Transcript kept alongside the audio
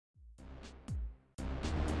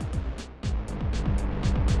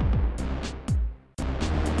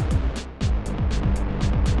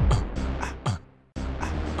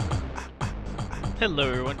Hello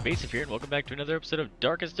everyone, Vaesive here, and welcome back to another episode of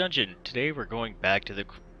Darkest Dungeon. Today we're going back to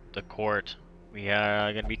the court. We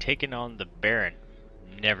are going to be taking on the Baron.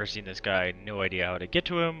 Never seen this guy, no idea how to get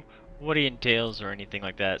to him, what he entails, or anything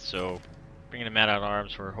like that, so bringing a man out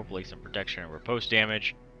arms for hopefully some protection and riposte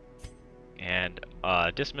damage. And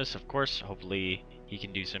Dismiss, of course, hopefully he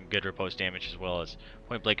can do some good riposte damage as well as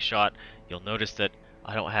point blank shot. You'll notice that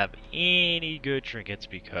I don't have any good trinkets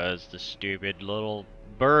because the stupid little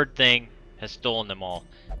bird thing has stolen them all.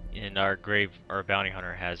 And our bounty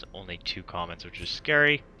hunter has only 2 commons, which is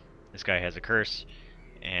scary. This guy has a curse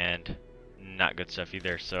and not good stuff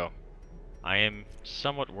either, so I am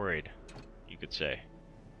somewhat worried, you could say.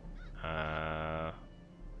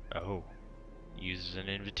 Oh, uses an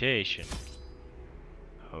invitation.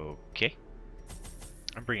 Okay,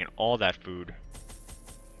 I'm bringing all that food.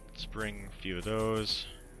 Let's bring a few of those.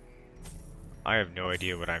 I have no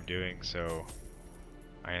idea what I'm doing, so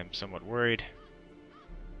I am somewhat worried.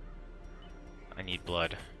 I need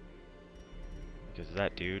blood. Because of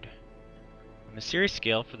that dude. On the serious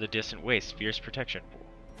scale for the distant waste, fierce protection.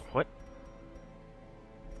 What?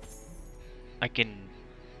 I can...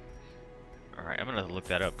 Alright, I'm gonna look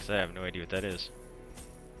that up because I have no idea what that is.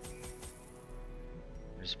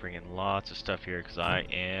 I'm just bringing lots of stuff here because I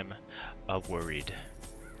am worried.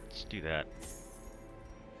 Let's do that.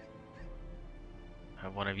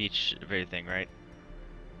 Have one of each of everything, right?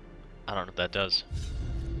 I don't know what that does.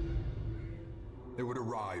 They would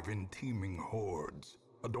arrive in teeming hordes,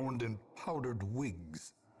 adorned in powdered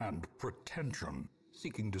wigs and pretension,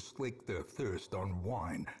 seeking to slake their thirst on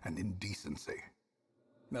wine and indecency.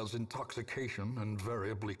 As intoxication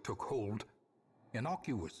invariably took hold,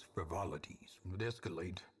 innocuous frivolities would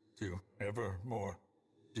escalate to ever more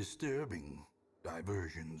disturbing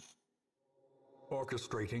diversions.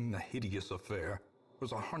 Orchestrating the hideous affair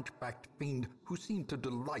was a hunchbacked fiend who seemed to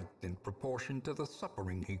delight in proportion to the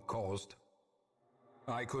suffering he caused.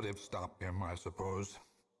 I could have stopped him, I suppose,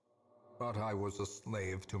 but I was a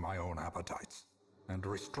slave to my own appetites, and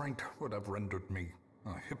restraint would have rendered me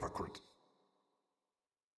a hypocrite.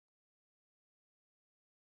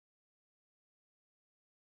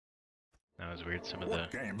 That was weird, some of What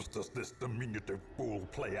games does this diminutive fool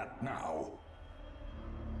play at now?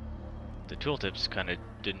 the tooltips kind of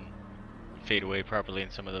didn't fade away properly in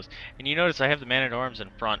some of those. And you notice I have the man-at-arms in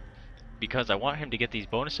front because I want him to get these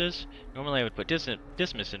bonuses. Normally I would put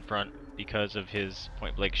Dismiss in front because of his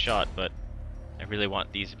point-blank shot, but I really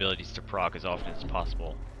want these abilities to proc as often as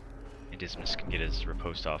possible. And Dismiss can get his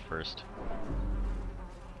riposte off first.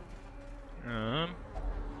 I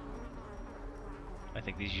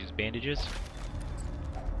think these use bandages.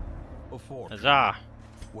 A fortune Huzzah!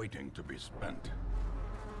 waiting to be spent.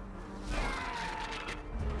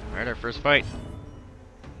 Alright, our first fight.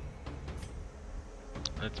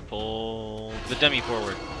 Let's pull the dummy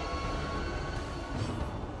forward.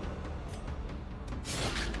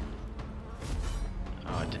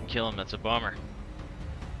 Oh, it didn't kill him, that's a bummer.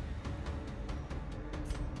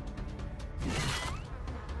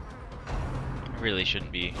 Really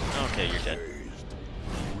shouldn't be. Okay, you're dead.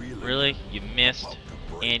 Really? You missed,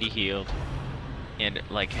 and he healed, and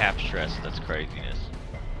like half stress. That's craziness.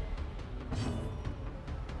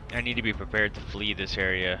 I need to be prepared to flee this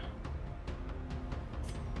area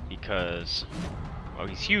because, oh,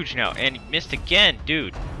 he's huge now, and he missed again,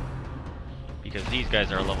 dude. Because these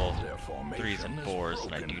guys are level 3s and 4s,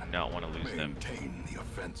 and I do not want to lose them.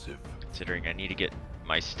 Considering I need to get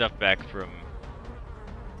my stuff back from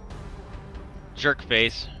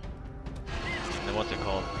Jerkface. And then what's it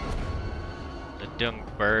called? The dung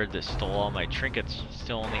bird that stole all my trinkets.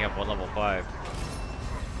 Still only have 1 level 5.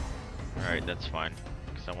 Alright, that's fine.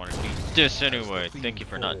 Because I want to do this anyway. Thank you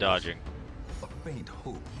for not dodging. A faint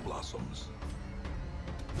hope blossoms.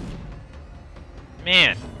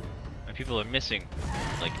 Man! My people are missing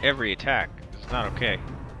like every attack. It's not okay.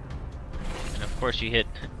 And of course you hit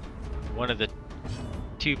one of the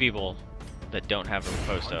 2 people that don't have a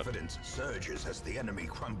post up. Confidence surges as the enemy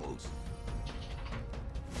crumbles.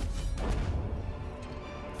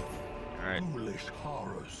 Alright. Foolish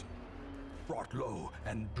horrors, brought low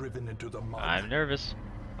and driven into the mud. I'm nervous.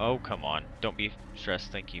 Oh, come on. Don't be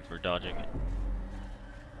stressed. Thank you for dodging it.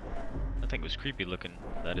 That thing was creepy looking,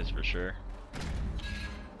 that is for sure.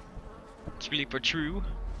 It's really for true.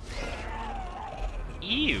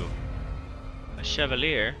 Ew. A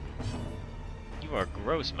chevalier. You are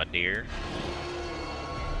gross, my dear.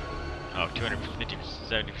 Oh, 250,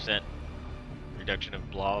 70% reduction of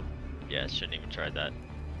blob. Yeah, shouldn't even try that.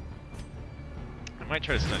 I might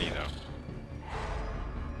try to stun you though.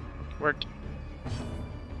 Worked.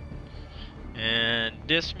 And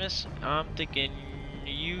Dismiss, I'm thinking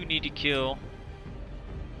you need to kill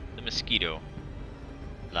the mosquito.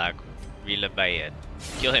 Like, really bad.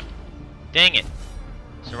 Kill him. Dang it.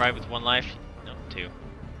 Survive with 1 life? No, 2.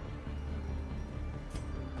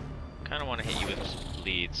 Kinda wanna hit you with some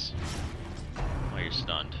bleeds while you're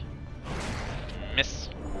stunned. Miss.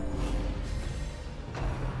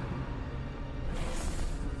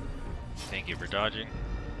 Thank you for dodging.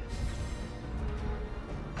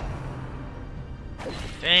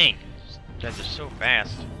 Dang! These guys are so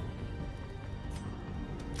fast.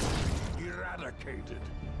 Eradicated.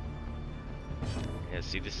 Yeah,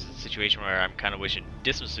 see, this is a situation where I'm kind of wishing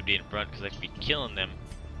Dismas would be in front because I could be killing them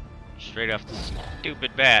straight off the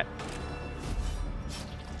stupid bat.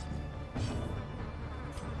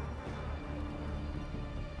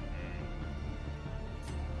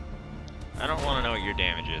 I don't want to know what your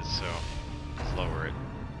damage is, so let's lower it.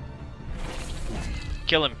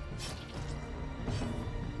 Kill him.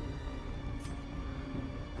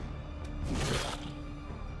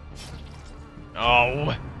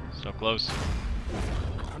 Oh, so close.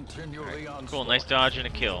 Right. Cool, nice dodge and a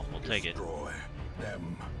kill. We'll take it. Destroy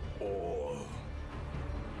them all.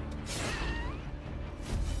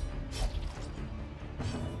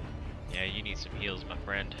 Yeah, you need some heals, my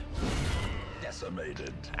friend.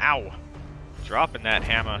 Decimated. Ow! Dropping that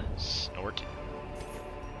hammer. Snort.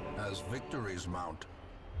 As victories mount,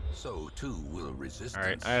 so too will resistance.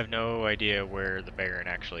 Alright, I have no idea where the Baron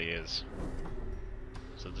actually is.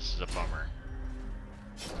 So this is a bummer.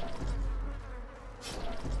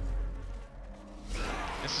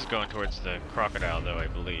 This is going towards the crocodile though, I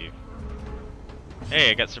believe.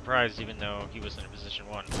 Hey, I got surprised even though he was in position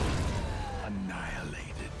 1. Annihilated.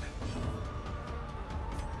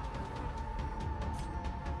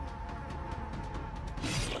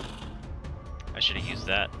 I should have used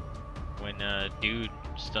that when dude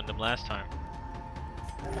stunned him last time.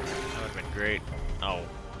 That would have been great. Oh,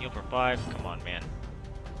 heal for 5? Come on, man.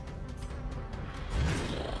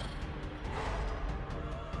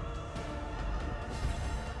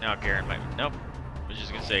 Now Garen might... Nope. I was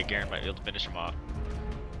just gonna say Garen might be able to finish him off.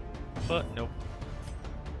 But, nope.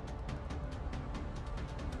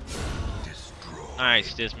 Destroy.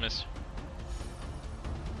 Nice, Dismas.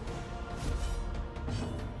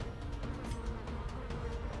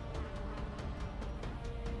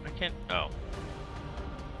 I can't... Oh.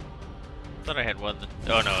 Thought I had one...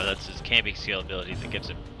 Oh no, that's his camping skill ability that gives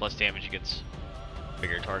him plus damage against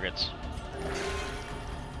bigger targets.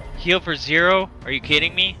 Heal for 0? Are you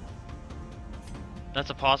kidding me?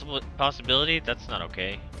 That's a possibility? That's not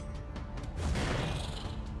okay.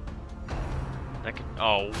 That could...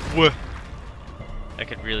 Oh, whoa. That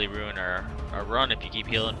could really ruin our run if you keep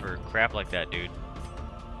healing for crap like that, dude.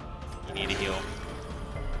 You need to heal.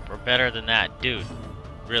 Or better than that, dude.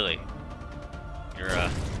 Really. You're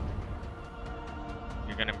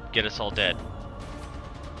gonna get us all dead.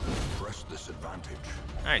 Press this advantage.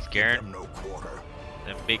 Nice, Garen. Give them no quarter.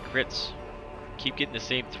 Them big crits. Keep getting the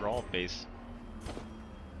same Thrall face.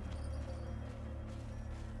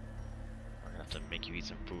 We're gonna have to make you eat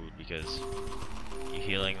some food because you're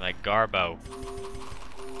healing like Garbo.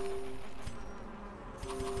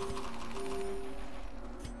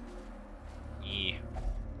 Yeah.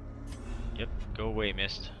 Yep, go away,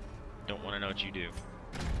 Mist. Don't want to know what you do.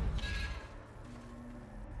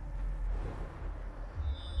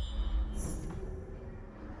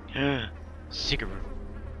 Secret room.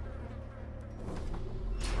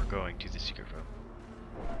 We're going to the secret room.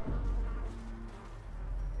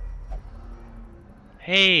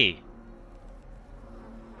 Hey!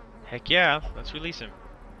 Heck yeah, let's release him.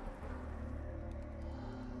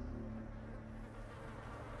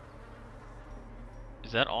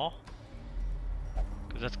 Is that all?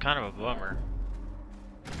 Because that's kind of a bummer.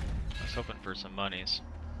 I was hoping for some monies.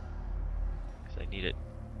 Because I need it.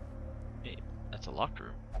 Hey, that's a locked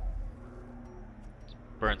room. Let's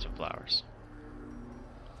burn some flowers.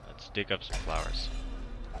 Let's dig up some flowers.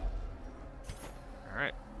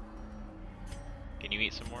 Alright. Can you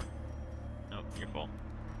eat some more? Nope, you're full.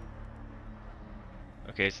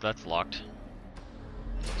 Okay, so that's locked.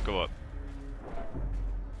 Let's go up.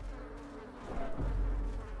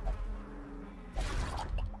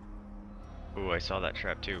 Ooh, I saw that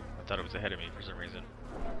trap too. I thought it was ahead of me for some reason.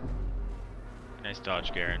 Nice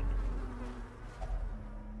dodge, Garen.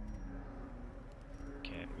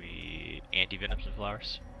 Can we anti-venom some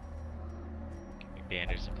flowers? Can we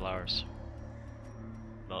bandage some flowers?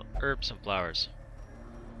 Well, herb some flowers.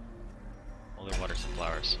 Holy water some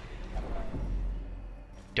flowers.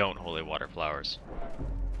 Don't holy water flowers.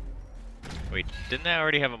 Wait, didn't that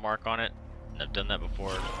already have a mark on it? And I've done that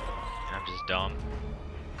before, and I'm just dumb.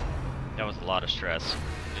 That was a lot of stress.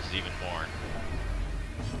 This is even more.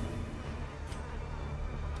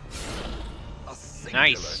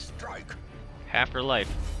 Nice. Strike. Half her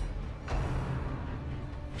life.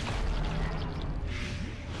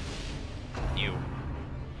 You.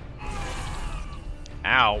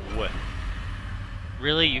 Ow.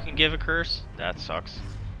 Really? You can give a curse? That sucks.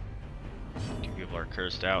 Two people are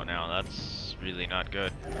cursed out now. That's really not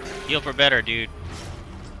good. Heal for better, dude.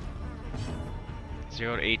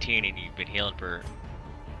 0 to 18 and you've been healing for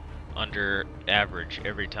under average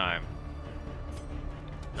every time.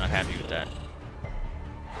 Not happy with that.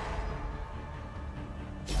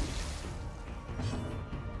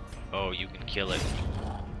 Oh, you can kill it.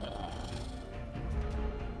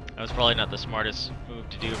 That was probably not the smartest move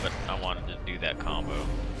to do, but I wanted to do that combo.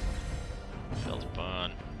 Felt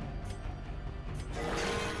fun.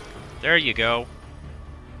 There you go.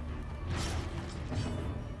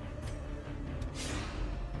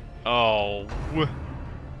 Oh,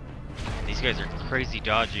 these guys are crazy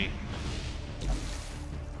dodgy.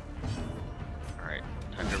 Alright,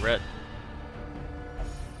 time to ret.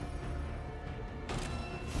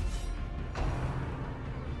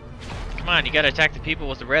 Come on, you gotta attack the people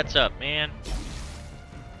with the reds up, man.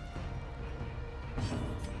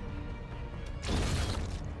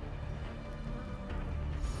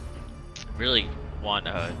 Really want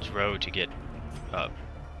Dro to get up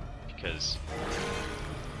because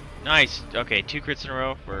nice. Okay, 2 crits in a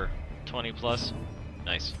row for 20 plus.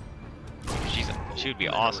 Nice. She would be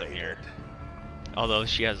awesome here. Although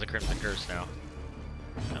she has the Crimson Curse now.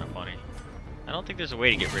 Kind of funny. I don't think there's a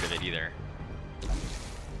way to get rid of it either.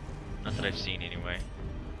 Not that I've seen anyway.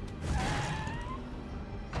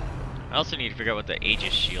 I also need to figure out what the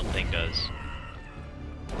Aegis shield thing does.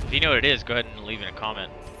 If you know what it is, go ahead and leave in a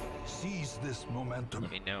comment. Seize this momentum.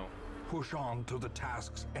 Let me know. Push on to the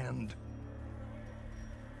task's end.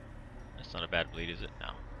 That's not a bad bleed, is it?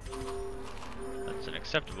 No. That's an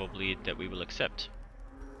acceptable bleed that we will accept.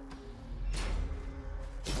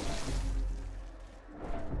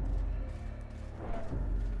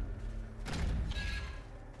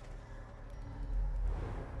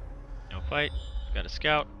 No fight. Got a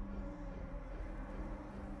scout.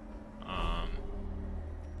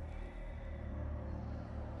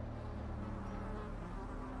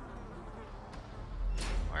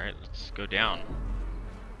 Alright, let's go down.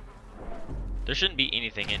 There shouldn't be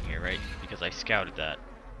anything in here, right? Because I scouted that.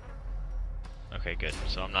 Okay, good.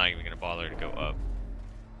 So I'm not even going to bother to go up.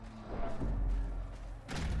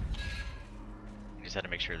 I just had to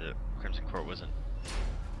make sure that Crimson Court wasn't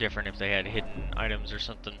different if they had hidden items or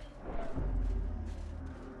something.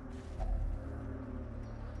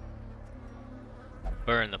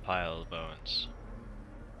 Burn the pile of bones.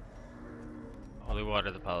 Holy water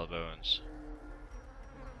the pile of bones.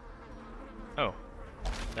 Oh,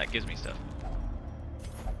 that gives me stuff.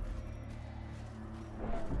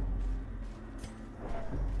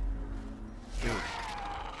 Dude.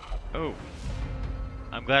 Oh,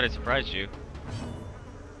 I'm glad it surprised you.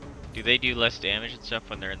 Do they do less damage and stuff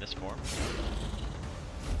when they're in this form?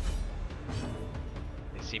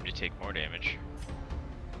 They seem to take more damage.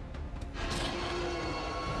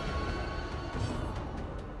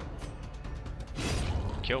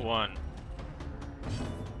 Kill one.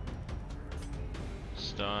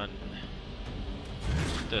 Stun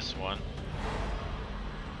this one.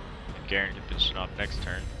 Garen can finish it off next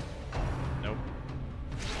turn. Nope.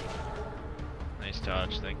 Nice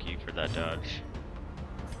dodge, thank you for that dodge.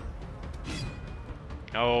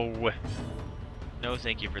 Oh, no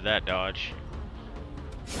thank you for that dodge.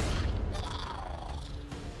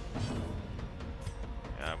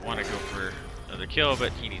 I want to go for another kill,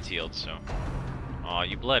 but he needs healed, so. Aw,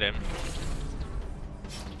 you bled him.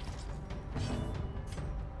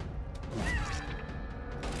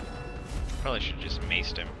 Probably should have just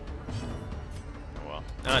maced him. Oh well.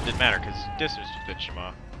 No, it didn't matter because distance would finish him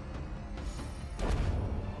off. There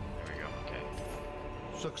we go, okay.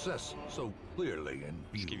 Success so clearly in view.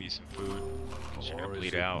 Let's give you some food. You're Or gonna is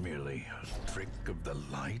bleed it out. merely a trick of the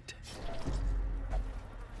light?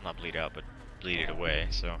 Not bleed out, but bleed it away,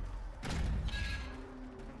 so.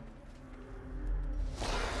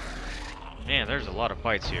 Man, there's a lot of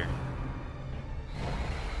fights here.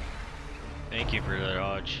 Thank you for the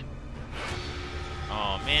dodge.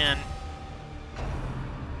 Oh man.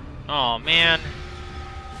 Oh man.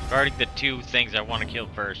 Guarding the 2 things I want to kill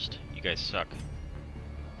first. You guys suck.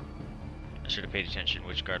 I should have paid attention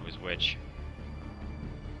which guard was which.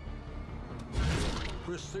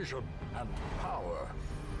 Precision and power.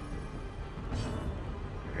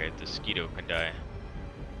 Okay, the Skeeto can die.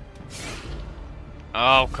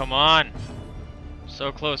 Oh, come on!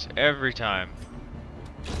 So close every time.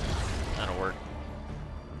 That'll work.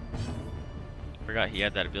 Forgot he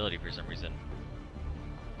had that ability for some reason.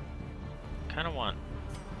 kind of want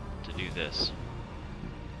to do this.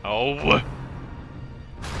 Oh! That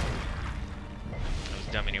was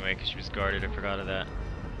dumb anyway, because she was guarded. I forgot of that.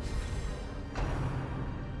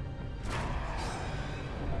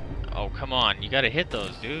 Oh, come on. You gotta hit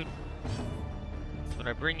those, dude. That's what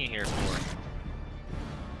I bring you here for.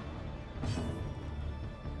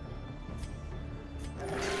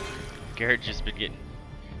 Garrett's just been getting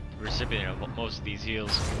the recipient of most of these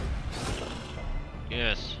heals.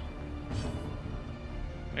 Yes.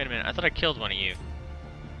 Wait a minute, I thought I killed one of you.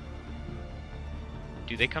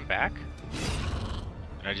 Do they come back?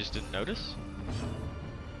 And I just didn't notice?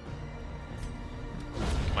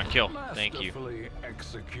 Come on, kill. Thank you.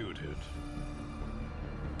 Executed.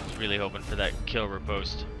 I was really hoping for that kill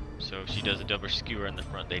riposte. So if she does a double skewer in the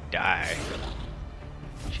front, they die.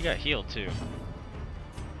 She got healed too.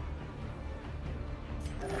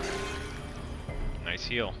 Nice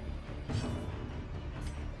heal.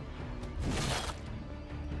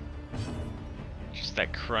 Just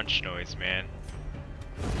that crunch noise, man.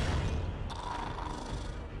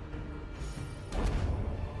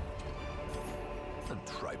 A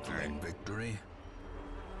trifling victory,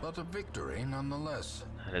 but a victory nonetheless.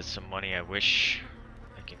 That is some money I wish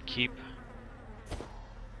I can keep.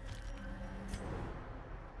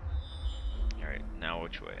 Alright, now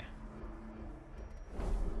which way?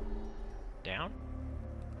 Down?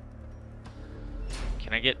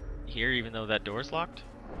 Can I get here even though that door's locked?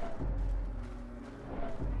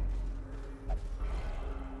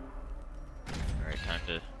 Alright, time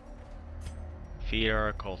to feed our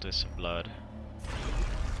occultists some blood.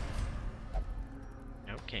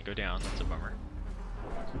 Nope, can't go down, that's a bummer.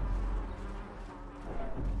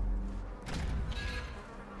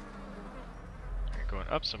 Alright, going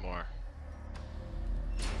up some more.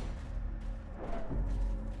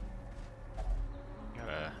 Got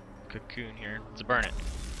a cocoon here. Let's burn it.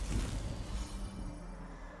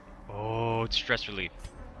 Oh, it's stress relief.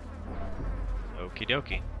 Okie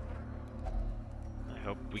dokie. I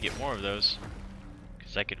hope we get more of those,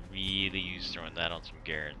 because I could really use throwing that on some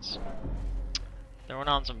Garens. Throwing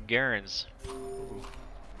on some Garens. Ooh.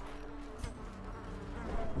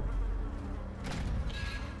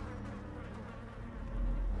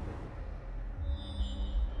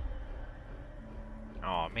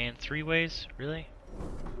 Oh man, 3 ways? Really?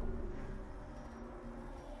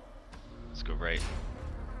 Let's go right.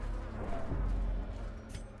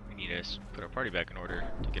 We need to put our party back in order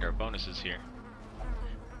to get our bonuses here.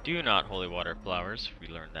 Do not holy water flowers. We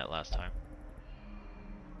learned that last time.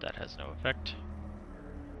 That has no effect.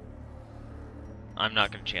 I'm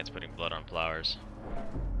not going to chance putting blood on flowers.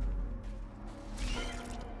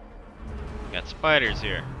 Got spiders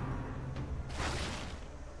here.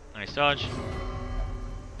 Nice dodge.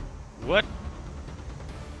 What?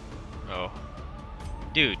 Oh.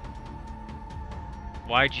 Dude.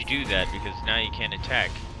 Why'd you do that? Because now you can't attack.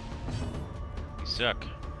 You suck.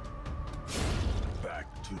 Back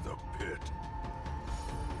to the pit.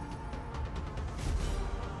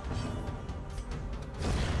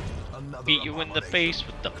 Another Beat you in the face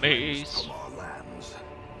with the mace. from our lands.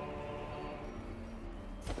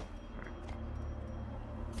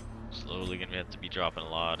 Slowly gonna have to be dropping a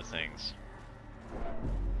lot of things.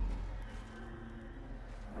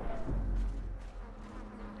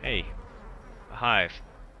 Hey, a hive.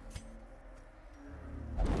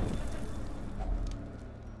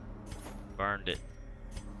 Burned it.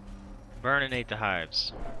 Burn and ate the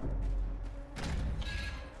hives.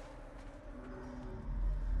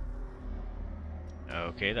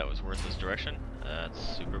 Okay, that was worthless direction. That's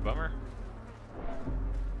super bummer.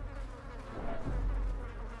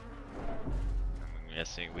 I'm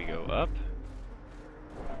guessing we go up.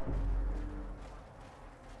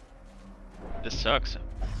 This sucks.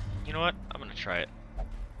 You know what? I'm gonna try it.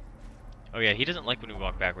 Oh yeah, he doesn't like when we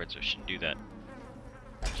walk backwards, so I shouldn't do that.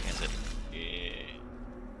 Chance it. Yeah.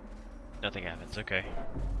 Nothing happens, okay.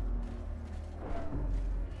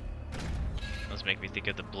 Let's make me think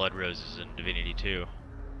of the blood roses in Divinity 2.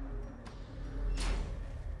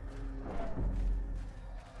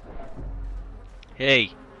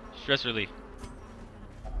 Hey! Stress relief.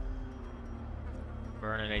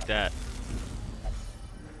 Burn and ate that.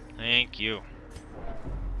 Thank you.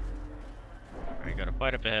 Alright, got a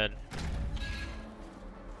fight up ahead.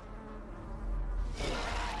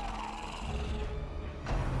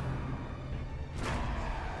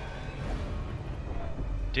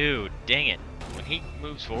 Dude, dang it. When he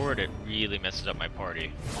moves forward, it really messes up my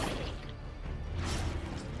party.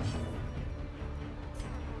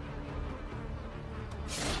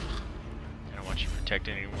 I don't want you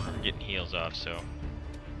protecting anyone or getting heals off, so...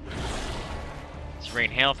 Let's rain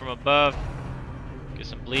hail from above. Guess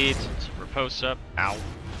some bleeds, some riposte up. Ow.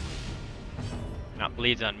 Not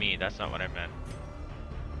bleeds on me, that's not what I meant.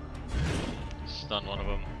 Stun one of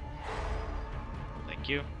them. Thank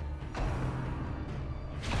you.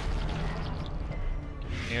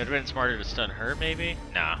 It would have been smarter to stun her, maybe?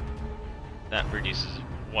 Nah. That reduces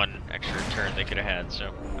one extra turn they could have had,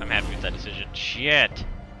 so I'm happy with that decision. Shit!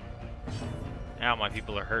 Now my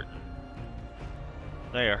people are hurting.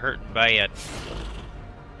 They are hurting bad.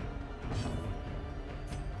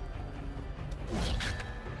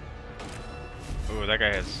 Oh, that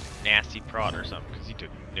guy has nasty prod or something, because he took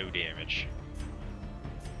no damage.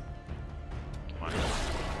 Come on.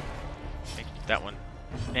 Make that one.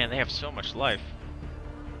 Man, they have so much life.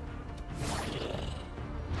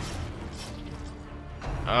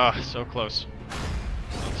 Ah, so close.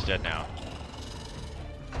 He's dead now.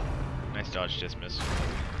 Nice dodge dismiss. Ooh,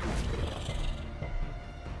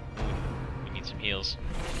 we need some heals.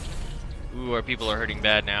 Ooh, our people are hurting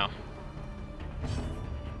bad now.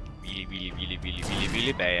 Really, really, really, really, really,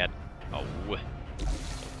 really bad. Oh, so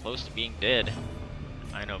close to being dead.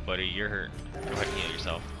 I know, buddy, you're hurt. Go ahead and heal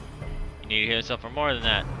yourself. You need to heal yourself for more than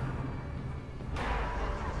that.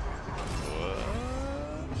 Whoa.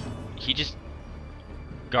 He just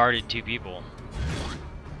guarded two people.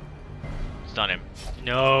 Stun him.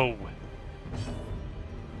 No!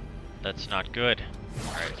 That's not good.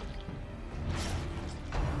 Alright.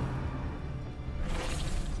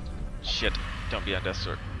 Shit. Don't be on Death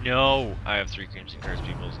Sword. No! I have 3 Crimson Curse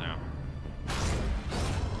peoples now.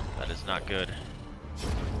 That is not good.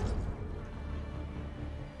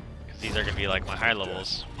 Because these are going to be like my high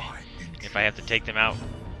levels. If I have to take them out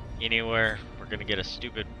anywhere, we're going to get a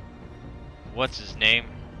stupid... What's his name?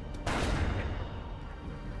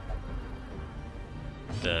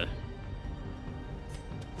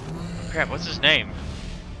 Crap, what's his name?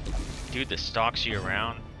 Dude that stalks you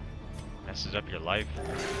around, messes up your life.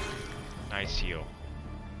 Nice heal.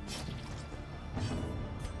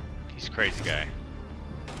 He's a crazy guy.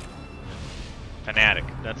 Fanatic,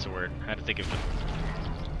 that's the word. I had to think of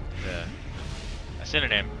a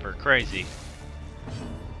synonym for crazy.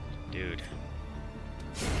 Dude.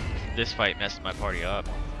 This fight messed my party up.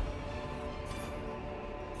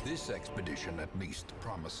 This expedition at least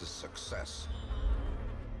promises success.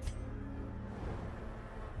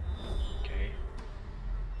 Okay.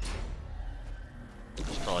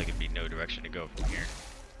 There's probably gonna be no direction to go from here.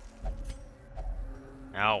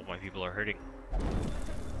 Ow, my people are hurting.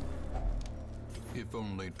 If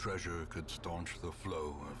only treasure could staunch the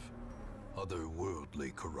flow of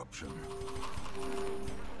otherworldly corruption.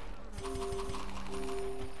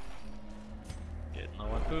 Getting low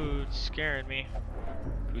on food, scaring me.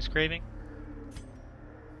 Who's craving?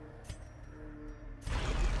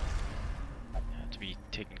 Have to be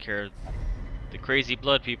taking care of the crazy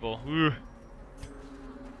blood people. Ooh.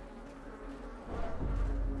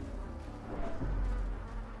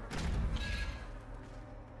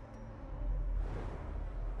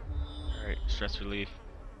 Alright, stress relief.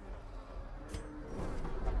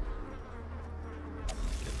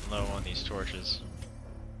 Getting low on these torches.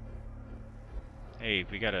 Hey,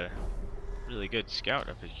 we got a really good scout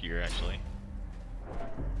up here, actually.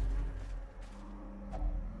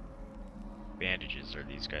 Bandages are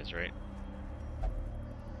these guys, right?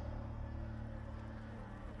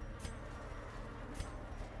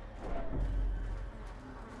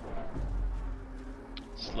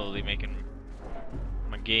 Slowly making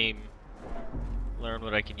my game learn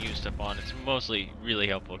what I can use stuff on. It's mostly really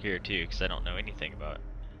helpful here too, because I don't know anything about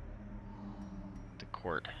the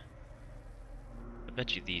court. I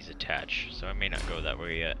bet you these attach, so I may not go that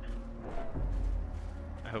way yet.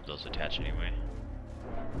 I hope those attach anyway.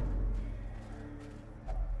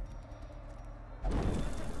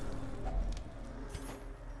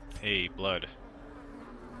 Hey, blood.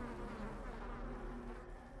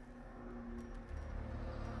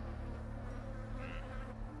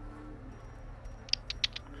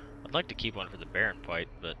 I'd like to keep one for the Baron fight,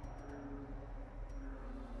 but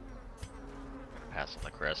pass on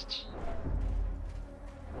the crests.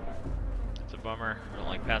 It's a bummer. I don't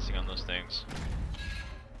like passing on those things.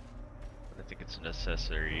 But I think it's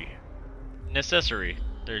necessary. Necessary!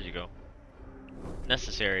 There you go.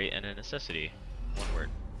 Necessary and a necessity. One word.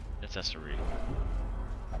 Necessary.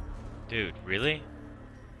 Dude, really?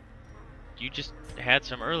 You just had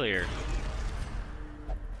some earlier.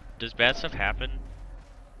 Does bad stuff happen?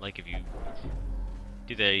 Like if you...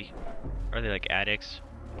 Are they like addicts?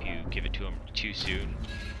 If you give it to them too soon,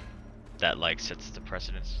 that like sets the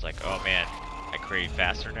precedence. It's like, oh man, I crave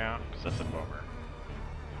faster now? Because that's a bummer.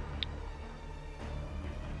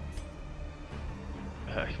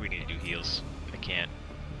 We need to do heals. I can't.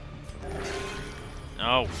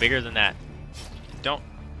 Oh, bigger than that. Don't.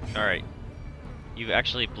 Alright. You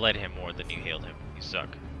actually bled him more than you healed him. You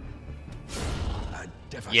suck. A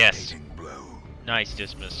devastating Yes. blow. Nice,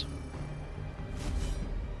 Dismas.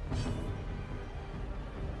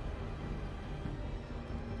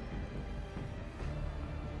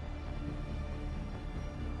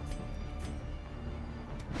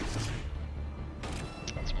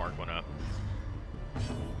 Let's mark one up.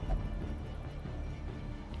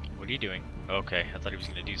 What are you doing? Okay, I thought he was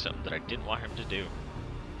going to do something that I didn't want him to do.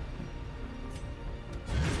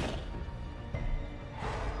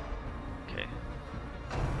 Okay.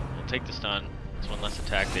 We'll take the stun. It's one less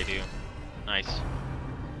attack they do. Nice.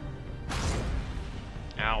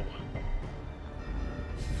 Ow.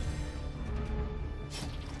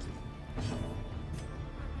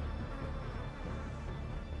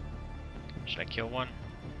 Should I kill one?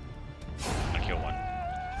 I kill one.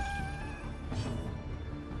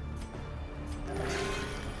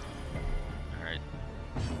 Alright.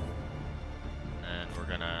 And we're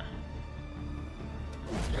gonna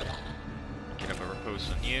get up a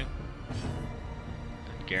riposte on you.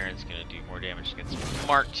 And Garen's gonna do more damage against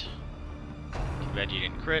Marked. Too bad you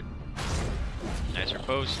didn't crit. Nice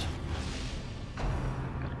riposte.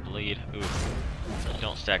 Gotta bleed. Ooh.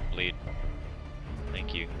 Don't stack bleed.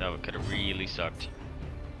 Thank you. That could have really sucked.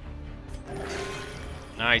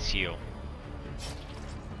 Nice heal.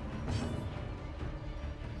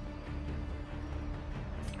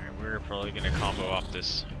 Alright, we're probably gonna combo off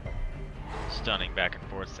this stunning back and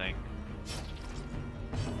forth thing.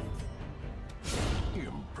 Make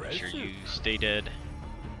Impressive. sure you stay dead.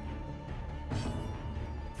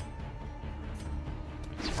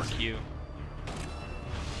 Let's mark you.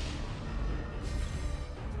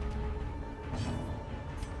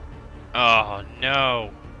 Oh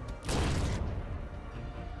no!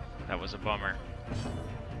 That was a bummer.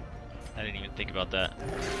 I didn't even think about that.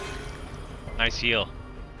 Nice heal.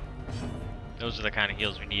 Those are the kind of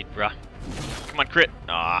heals we need, bruh. Come on, crit!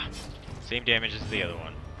 Ah, same damage as the other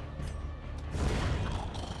one.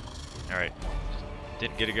 Alright.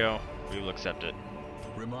 Didn't get a go. We will accept it.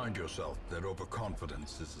 Remind yourself that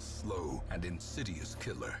overconfidence is a slow and insidious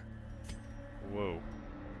killer. Whoa.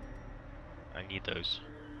 I need those.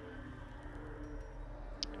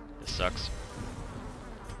 This sucks.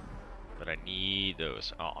 But I need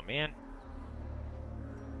those. Oh man.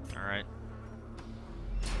 Alright.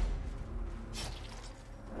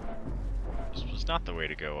 This was not the way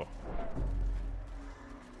to go.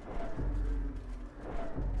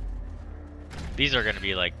 These are gonna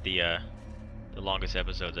be like the longest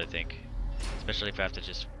episodes, I think. Especially if I have to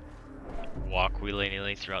just walk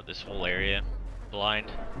willy-nilly throughout this whole area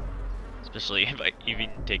blind. Especially if I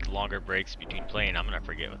even take longer breaks between playing, I'm gonna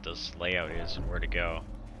forget what this layout is and where to go.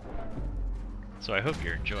 So I hope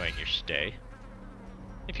you're enjoying your stay.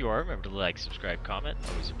 If you are, remember to like, subscribe, comment.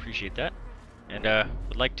 Always appreciate that. And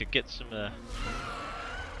would like to get some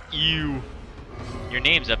your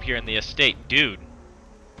name's up here in the estate, dude.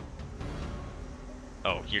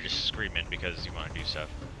 Oh, you're just screaming because you want to do stuff.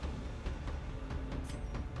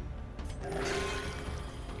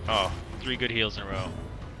 Oh, 3 good heals in a row.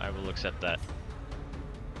 I will accept that.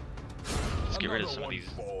 Let's get rid of some of these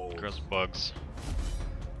gross bugs.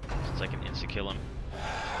 Since I can insta-kill them.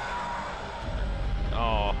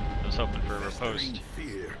 Oh, I was hoping for a riposte.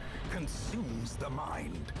 Fear consumes the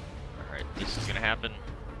mind. Alright, this is gonna happen.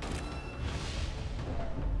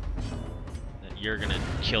 Then you're gonna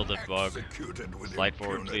kill the bug. Executed with Slide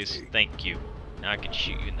forward, please. impunity. Thank you. Now I can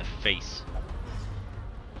shoot you in the face.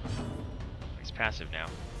 He's passive now.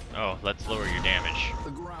 Oh, let's lower your damage.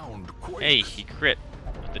 The ground quakes. Hey, he crit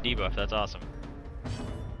with the debuff. That's awesome.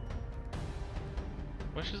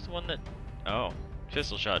 Which is the one that... Oh,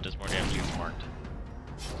 pistol shot does more damage against marked.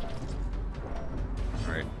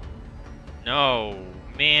 Alright. No,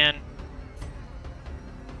 man.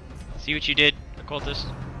 See what you did, occultist?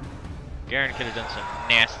 Garen could have done some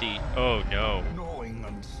nasty... Oh, no. Gnawing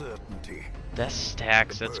uncertainty. That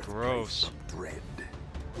stacks. The That's birthplace gross. of dread.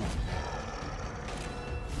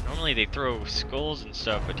 Normally they throw skulls and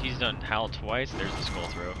stuff, but he's done Howl twice. There's the skull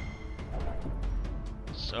throw.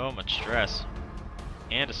 So much stress.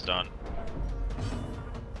 And a stun.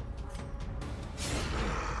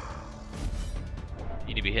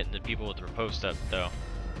 Need to be hitting the people with the riposte up, though.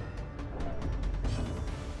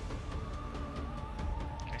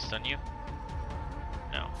 Can I stun you?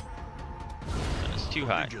 No. Stun is too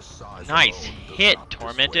high. Prodigious size Nice alone does hit, not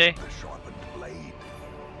Tormente. dissuade the sharpened blade.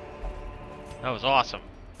 That was awesome.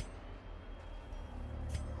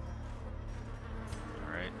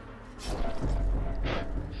 Alright.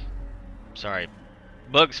 Sorry.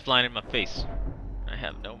 Bugs flying in my face. I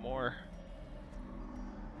have no more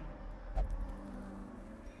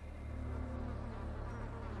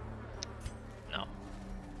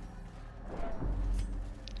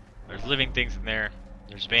living things in there.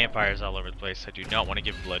 There's vampires all over the place. I do not want to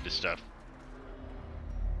give blood to stuff.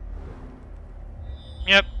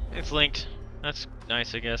 Yep, it's linked. That's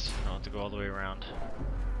nice, I guess. I don't have to go all the way around.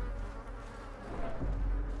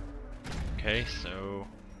 Okay, so...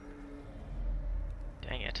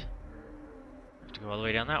 Dang it. I have to go all the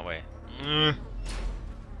way down that way.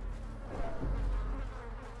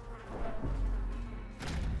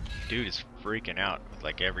 Dude is freaking out with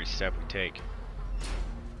like every step we take.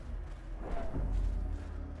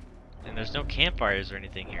 And there's no campfires or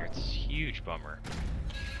anything here. It's a huge bummer.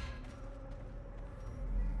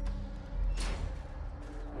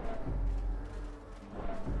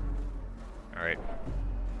 Alright.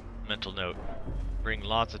 Mental note. Bring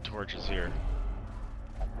lots of torches here.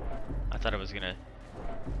 I thought it was gonna...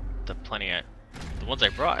 The ones I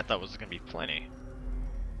brought I thought was gonna be plenty.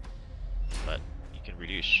 But you can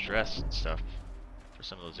reduce stress and stuff for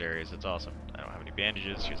some of those areas. That's awesome. I don't have any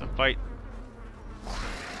bandages. Here's a fight.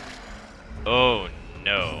 Oh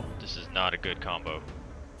no. This is not a good combo.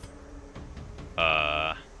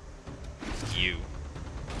 You.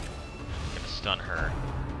 I'm gonna stun her.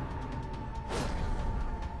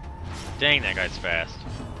 Dang, that guy's fast.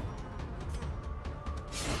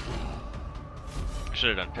 I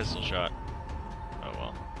should have done pistol shot. Oh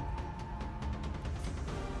well.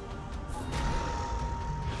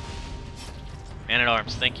 Man at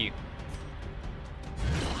arms, thank you.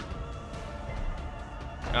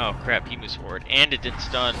 Oh crap, he moves forward. And it didn't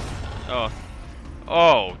stun. Oh.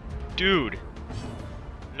 Oh, dude.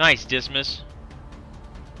 Nice, Dismas.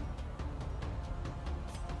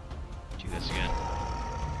 Do this again.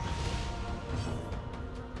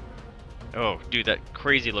 Oh, dude, that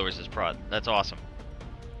crazy lowers his prod. That's awesome.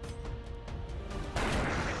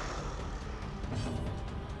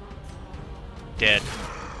 Dead.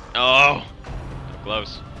 Oh!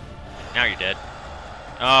 Close. Now you're dead.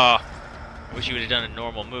 Oh! I wish you would have done a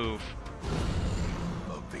normal move.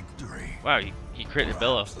 A victory. Wow, he crit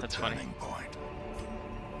Bello. Perhaps the That's funny. turning point.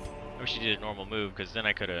 I wish he did a normal move, because then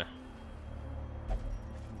I could have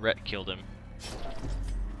killed him.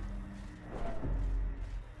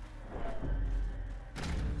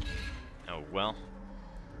 Oh well.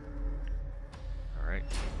 Alright.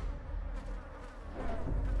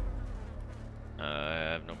 I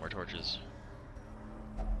have no more torches.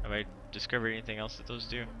 Have I discovered anything else that those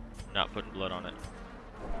do? I'm not putting blood on it.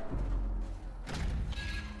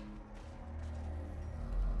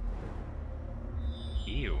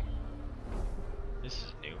 Ew. This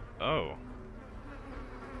is new. Oh.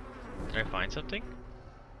 Did I find something?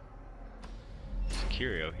 There's a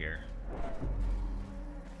curio here.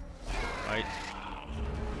 Right.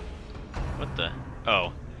 What the?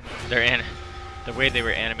 Oh. The way they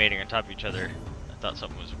were animating on top of each other, I thought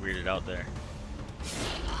something was weirded out there.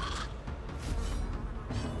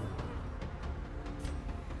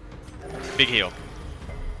 Big heal.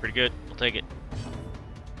 Pretty good. We'll take it.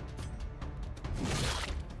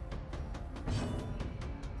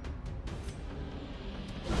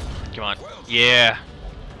 Come on. Yeah.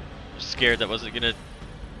 I'm scared that wasn't gonna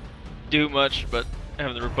do much, but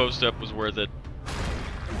having the riposte up was worth it.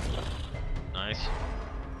 Nice.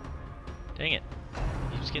 Dang it.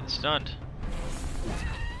 He was getting stunned.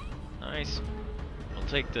 Nice. We'll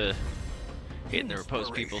take the hitting the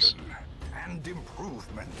riposte peoples. And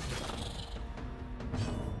improvement.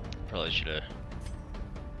 Probably should have.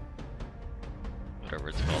 Whatever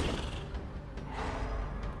it's called.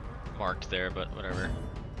 Marked there, but whatever.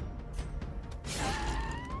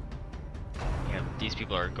 Yeah, these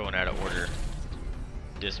people are going out of order.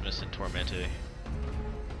 Dismas and Tormente.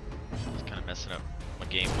 It's kind of messing up my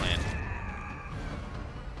game plan.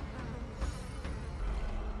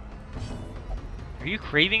 Are you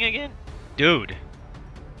craving again? Dude!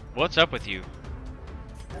 What's up with you?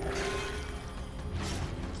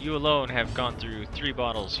 You alone have gone through 3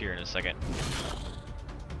 bottles here in a second.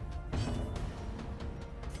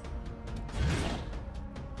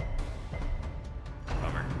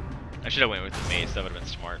 Bummer. I should have went with the mace, that would have been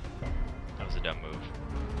smart. That was a dumb move.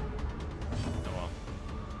 Oh well.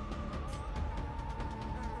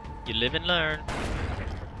 You live and learn.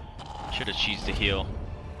 Should have cheesed the heal.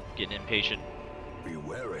 Getting impatient. Be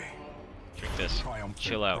wary. Drink this. Triumphant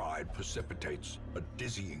Chill out. pride precipitates a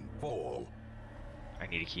dizzying fall. I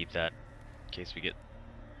need to keep that in case we get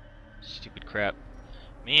stupid crap.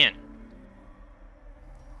 Man.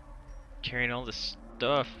 Carrying all this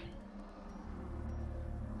stuff.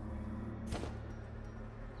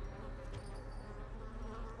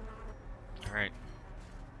 Alright.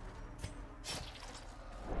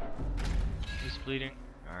 Who's bleeding?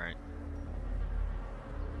 Alright.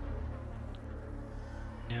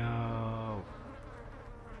 No.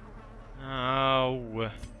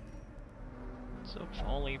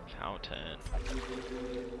 fountain.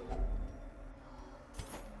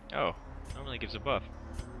 Oh, normally gives a buff.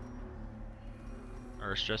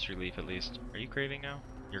 Or a stress relief at least. Are you craving now?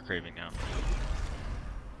 You're craving now.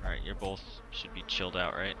 Alright, you're both should be chilled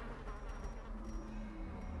out, right?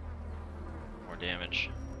 More damage.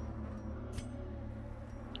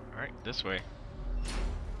 Alright, this way.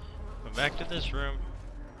 Come back to this room.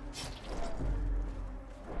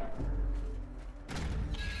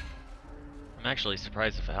 I'm actually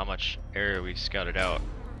surprised at how much area we've scouted out.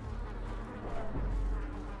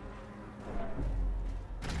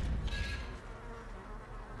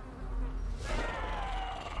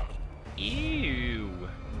 Ew!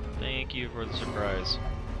 Thank you for the surprise.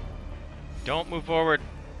 Don't move forward.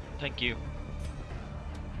 Thank you.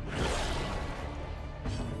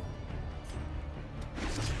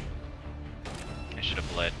 I should have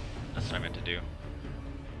bled. That's what I meant to do.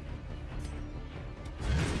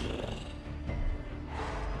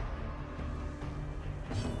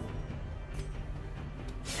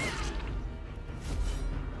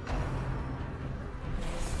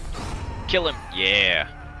 Kill him! Yeah!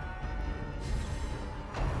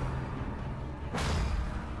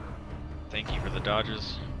 Thank you for the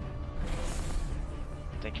dodges.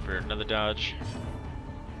 Thank you for another dodge.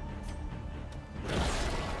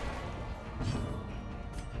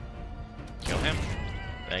 Kill him.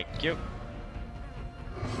 Thank you.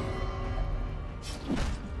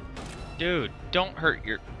 Dude, don't hurt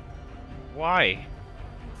your... Why?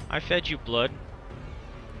 I fed you blood.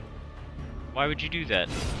 Why would you do that?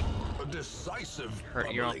 A decisive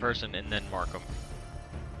Hurt your own person and then mark him.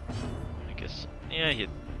 I guess... Yeah,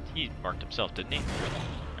 he marked himself, didn't he?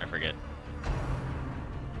 I forget.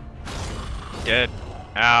 Dead.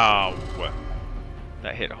 Ow.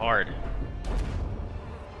 That hit hard.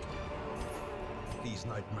 These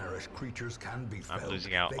nightmarish creatures can be felled. I'm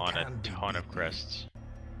losing out They on a can be ton of beaten. crests.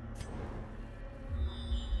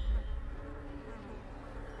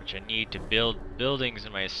 Which I need to build buildings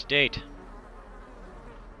in my estate.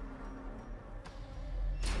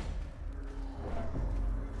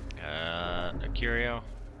 A curio.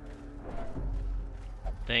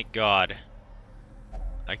 Thank God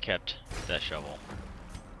I kept that shovel.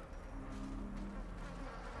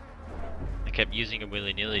 I kept using them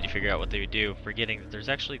willy-nilly to figure out what they would do, forgetting that there's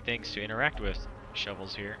actually things to interact with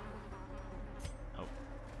shovels here. Oh.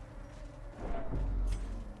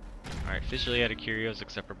 Alright, officially out of curios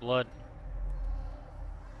except for blood.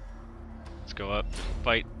 Let's go up,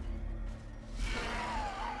 fight.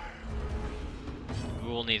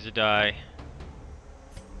 Ghoul needs to die.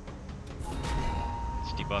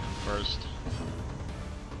 Let's debuff him first.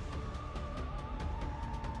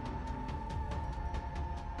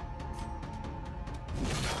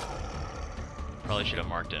 Probably should have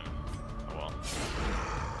marked him. Oh well.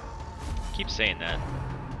 Keep saying that.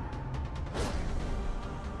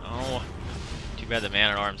 Oh, too bad the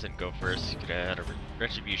man at arms didn't go first. He could have had a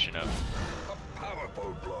retribution up. A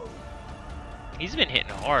powerful blow. He's been hitting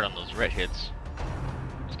hard on those red hits.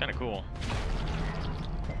 It's kind of cool.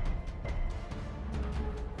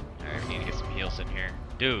 Alright, we need to get some heals in here.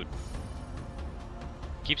 Dude.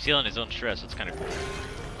 Keeps healing his own stress, it's kind of cool.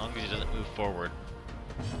 As long as he doesn't move forward.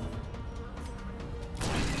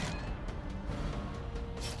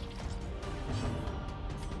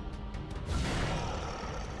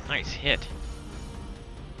 Nice hit.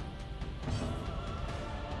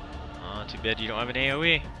 Oh, too bad you don't have an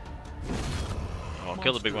AoE. Oh, I'll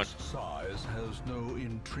kill the big one. Size has no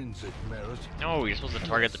intrinsic merit. No, you're supposed to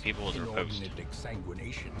target the people with their post. Inordinate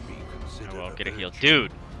exsanguination be considered Oh well, get a heal. virtue.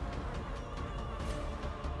 Dude!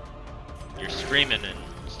 Your screaming and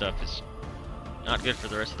stuff is not good for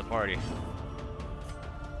the rest of the party.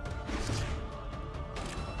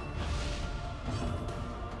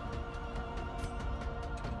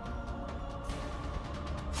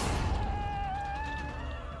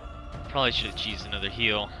 Probably should have cheesed another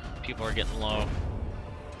heal. People are getting low.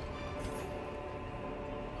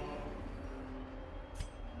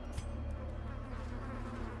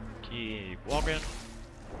 Keep walking.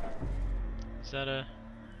 Is that a...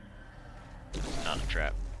 Not a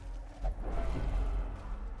trap.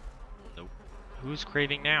 Nope. Who's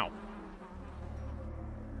craving now?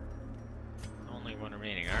 Only one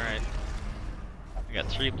remaining, alright. We got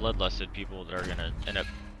 3 bloodlusted people that are gonna end up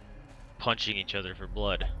punching each other for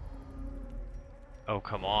blood. Oh,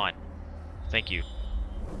 come on. Thank you.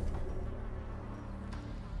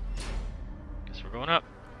 Guess we're going up.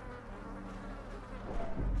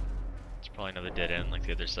 It's probably another dead end like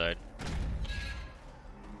the other side.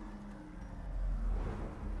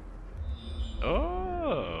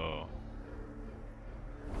 Oh.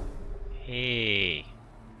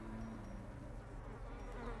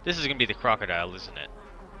 This is gonna be the crocodile, isn't it?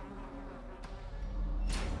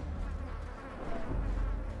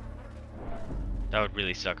 That would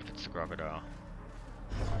really suck if it's the crocodile.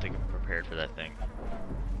 I don't think I'm prepared for that thing.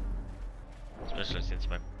 Especially since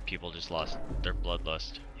my people just lost their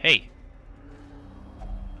bloodlust. Hey!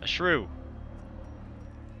 A shrew!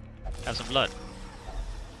 Have some blood.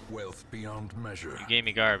 Wealth beyond measure, You gave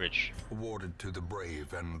me garbage. awarded to the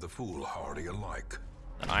brave and the foolhardy alike.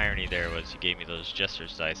 The irony there was you gave me those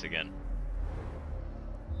jester's dice again.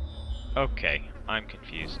 Okay, I'm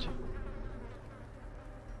confused.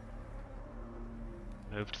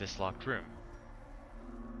 Move to this locked room.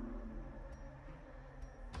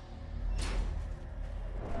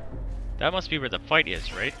 That must be where the fight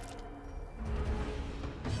is, right?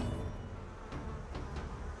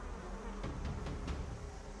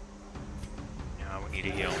 Now we need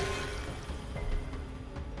a heal.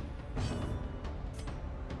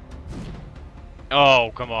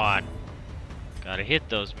 Oh, come on. Gotta hit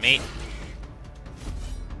those, mate.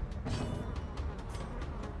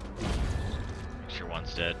 Make sure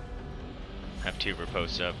one's dead. Have two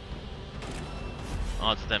riposte up.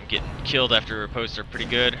 Odds of them getting killed after riposte are pretty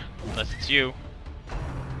good. Unless it's you.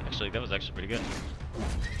 Actually, that was actually pretty good.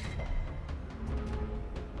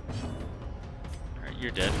 Alright,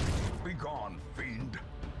 you're dead. Be gone, fiend.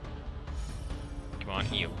 Come on,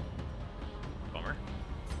 heal. Bummer.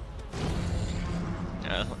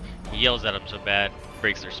 He yells at them so bad,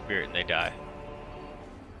 breaks their spirit, and they die.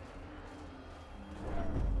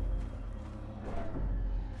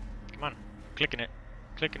 Come on, clicking it,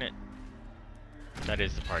 clicking it. That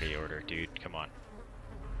is the party order, dude. Come on.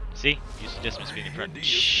 See? Use the distance between in front.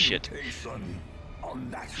 Shit.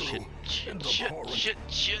 Unnatural. Shit.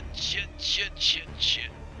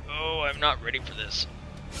 Oh, I'm not ready for this.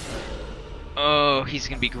 Oh, he's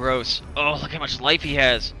gonna be gross. Oh, look how much life he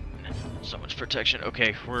has. So much protection.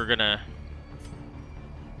 Okay, we're gonna...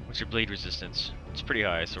 What's your bleed resistance? It's pretty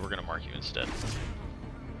high, so we're gonna mark you instead.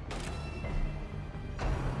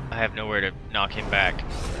 I have nowhere to knock him back.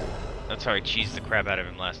 That's how I cheesed the crap out of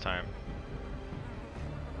him last time.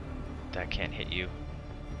 That can't hit you.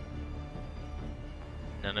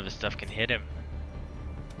 None of his stuff can hit him.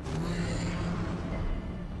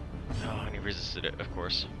 Oh, and he resisted it, of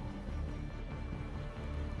course.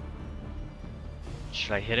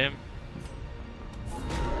 Should I hit him?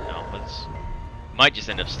 No, let's... Might just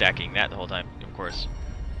end up stacking that the whole time, of course.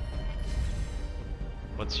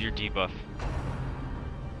 What's your debuff?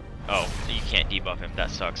 Oh, you can't debuff him.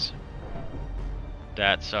 That sucks.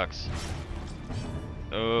 That sucks.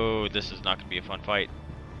 Oh, this is not going to be a fun fight.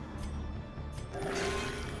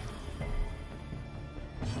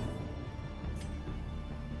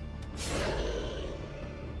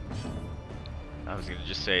 I was going to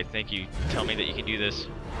just say, thank you. Tell me that you can do this.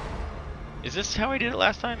 Is this how I did it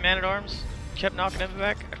last time? Man-at-Arms? Kept knocking him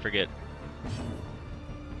back? I forget.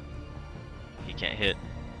 He can't hit.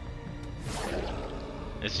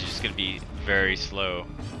 This is just going to be very slow.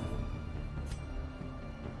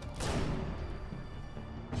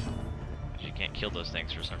 You can't kill those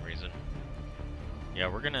things for some reason.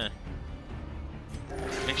 Yeah, we're gonna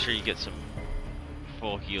make sure you get some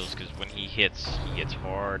full heals, because when he hits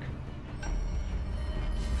hard.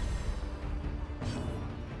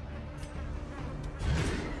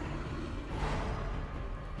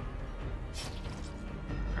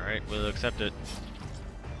 Alright, we'll accept it.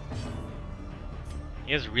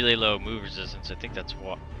 He has really low move resistance. I think that's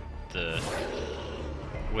what the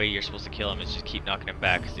way you're supposed to kill him is just keep knocking him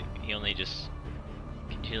back, because he only just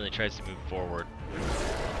continually tries to move forward.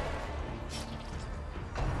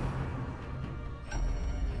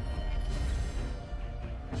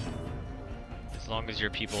 As long as your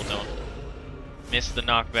people don't miss the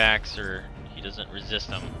knockbacks or he doesn't resist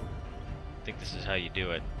them, I think this is how you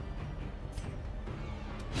do it.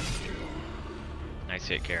 Nice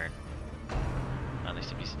hit, Karen. At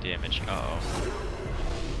least a piece of damage. Uh-oh.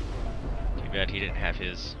 Too bad he didn't have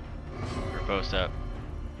his riposte up.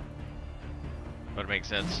 But it makes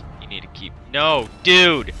sense. You need to keep... No!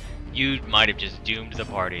 Dude! You might have just doomed the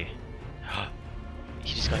party.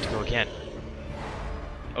 He just got to go again.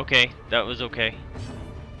 Okay, that was okay.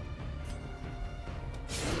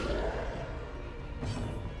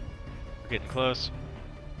 We're getting close.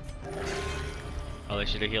 Oh, they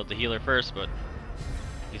should have healed the healer first, but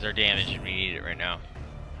he's our damage and we need it right now.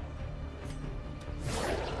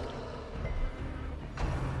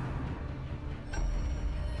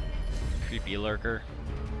 Creepy lurker.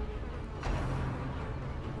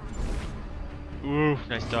 Ooh,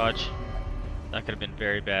 nice dodge. That could have been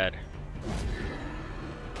very bad.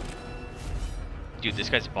 Dude, this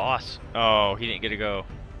guy's boss. Oh, he didn't get to go.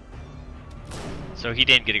 So he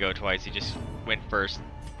didn't get to go twice, he just went first.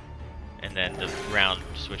 And then the round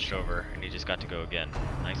switched over, and he just got to go again.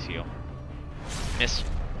 Nice heal. Miss.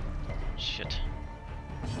 Shit.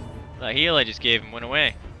 That heal I just gave him went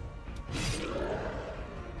away.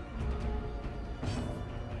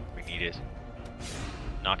 We need it.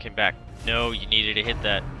 Knock him back. No, you needed to hit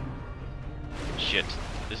that. Shit.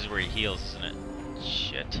 This is where he heals, isn't it?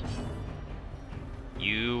 Shit.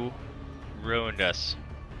 You ruined us,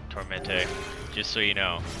 Tormente. Just so you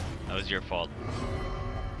know, that was your fault.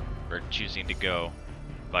 For choosing to go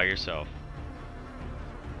by yourself.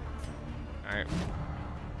 Alright.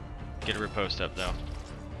 Get a riposte up though.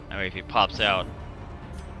 That way if he pops out,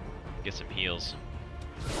 get some heals.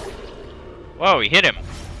 Whoa, he hit him!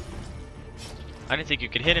 I didn't think you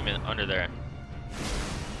could hit him under there.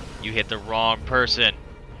 You hit the wrong person.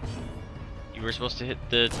 You were supposed to hit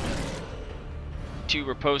the 2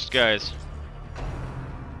 riposte guys.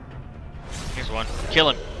 Here's one. Kill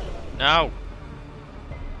him. No!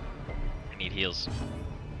 I need heals.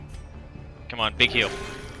 Come on, big heal.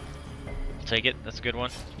 I'll take it. That's a good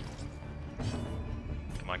one.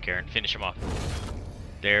 Come on, Karen. Finish him off.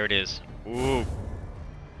 There it is. Ooh.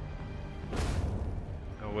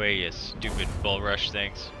 No way, you stupid bull rush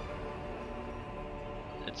things.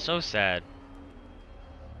 It's so sad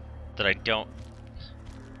that I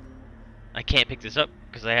can't pick this up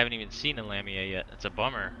because I haven't even seen a Lamia yet. It's a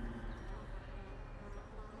bummer.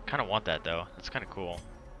 Kind of want that though. That's kind of cool.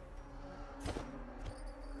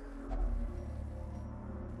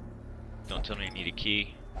 Don't tell me you need a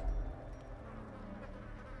key.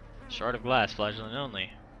 Shard of glass, flagellant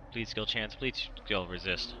only. Bleed skill chance, bleed skill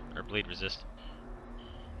resist, or bleed resist.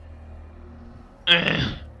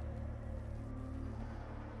 Is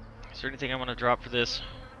there anything I want to drop for this?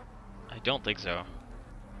 I don't think so.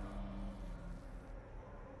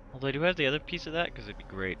 Although I do have the other piece of that, because it'd be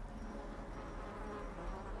great.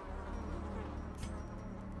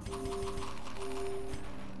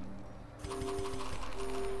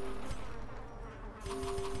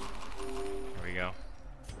 There we go.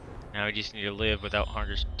 Now we just need to live without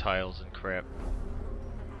hunger tiles and crap.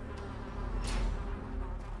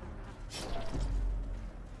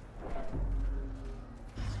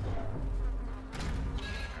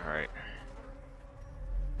 Alright.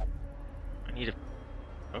 I need a...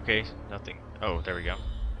 Okay, nothing. Oh, there we go.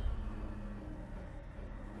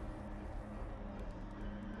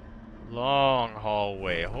 Long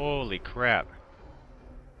hallway. Holy crap.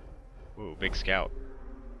 Ooh, big scout.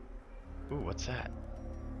 Ooh, what's that?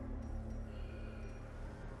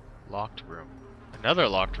 Locked room. Another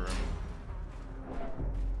locked room.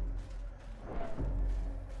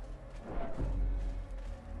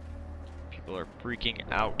 People are freaking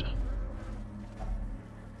out.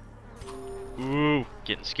 Ooh,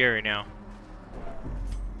 getting scary now.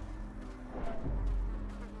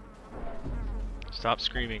 Stop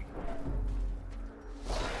screaming.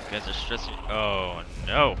 You guys are stressing. Oh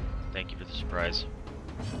no! Thank you for the surprise.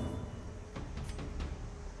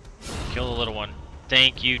 Kill the little one.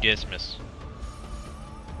 Thank you, Dismas.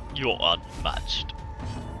 You're unmatched.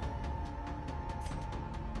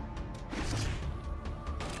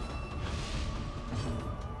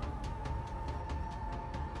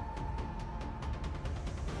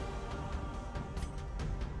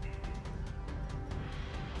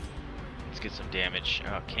 Let's get some damage.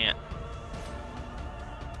 Oh, can't.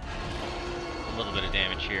 A little bit of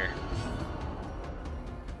damage here.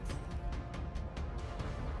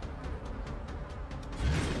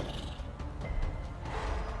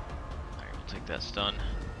 That stun.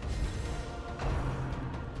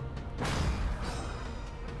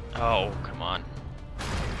 Oh, come on.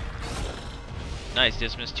 Nice,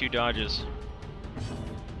 Dismiss 2 dodges.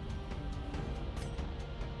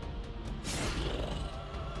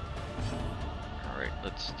 Alright,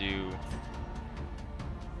 let's do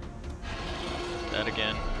that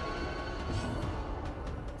again.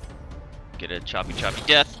 Get a choppy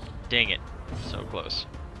death. Dang it. So close.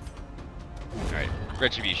 Alright,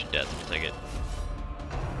 retribution death, we'll take it.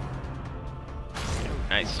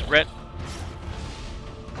 Nice. Ret.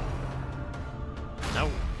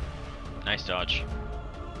 No. Nice dodge.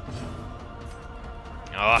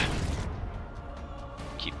 Ah.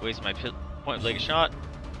 Keep wasting my point blank shot.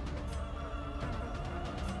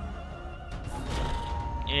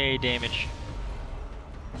 Yay, damage.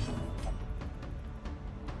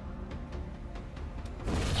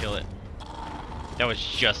 Kill it. That was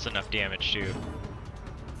just enough damage too.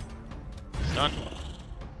 Stun.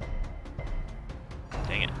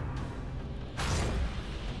 Dang it.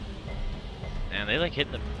 And they like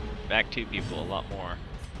hit the back 2 people a lot more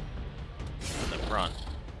than the front.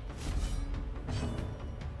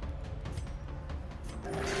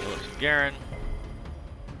 Garen.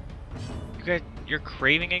 You're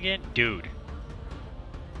craving again? Dude.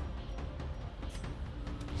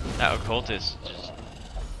 That occultist is just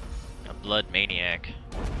a blood maniac.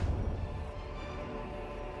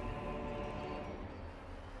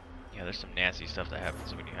 Yeah, there's some nasty stuff that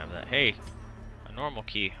happens when you have that. Hey, a normal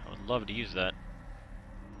key. I would love to use that.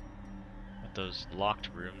 With those locked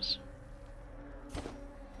rooms.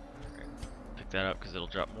 Okay. Pick that up because it'll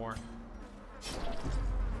drop more.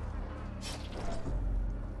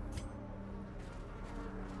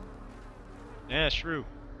 Yeah, shrew.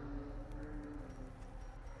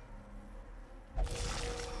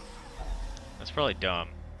 That's probably dumb.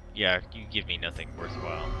 Yeah, you give me nothing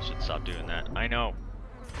worthwhile. I should stop doing that. I know.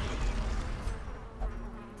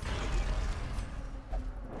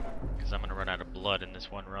 Because I'm gonna run out of blood in this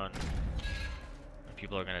one run. And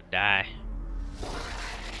people are gonna die.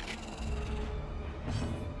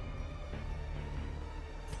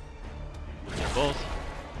 They're both.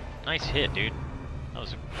 Nice hit, dude. That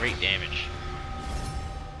was a great damage.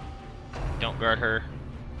 Don't guard her.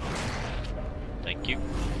 Thank you.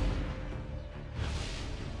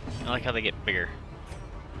 I like how they get bigger.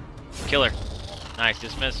 Kill her. Nice,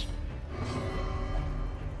 dismiss.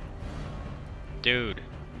 Dude.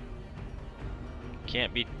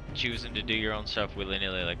 Can't be choosing to do your own stuff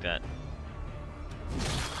willy-nilly like that.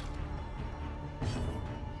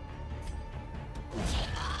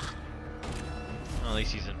 Well, at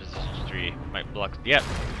least he's in position 3. Might block. Yep,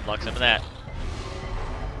 block some of that.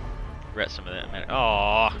 Regret some of that, man.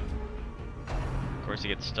 Aww. Of course, he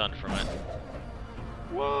gets stunned from it.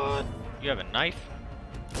 What? You have a knife?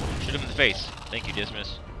 Shoot him in the face. Thank you,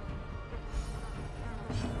 dismiss.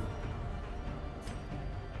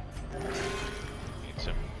 Need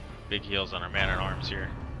some big heals on our man-at-arms here.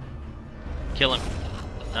 Kill him.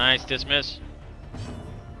 Nice, dismiss.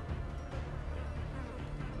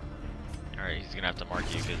 Alright, he's gonna have to mark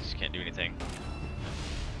you because you can't do anything.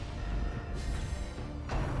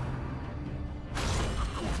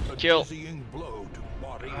 Kill.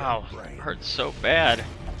 Wow, hurts so bad.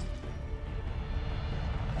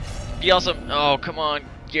 Be awesome. Oh, come on,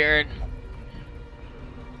 Garen.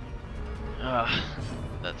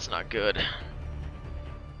 That's not good.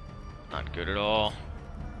 Not good at all.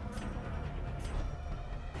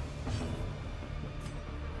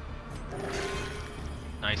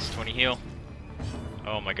 Nice 20 heal.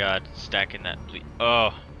 Oh my god, stacking that bleed.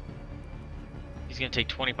 Oh. He's gonna take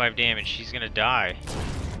 25 damage. He's gonna die.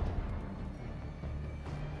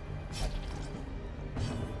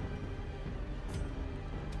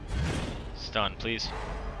 Stun, please.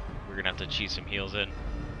 We're gonna have to cheese some heals in.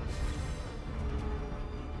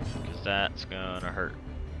 Because that's gonna hurt.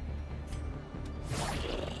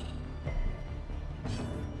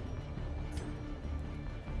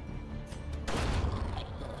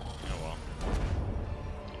 Oh well.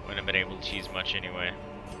 Wouldn't have been able to cheese much anyway.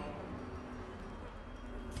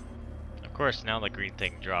 Of course, now the green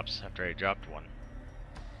thing drops after I dropped one.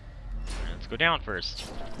 Let's go down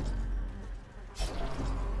first.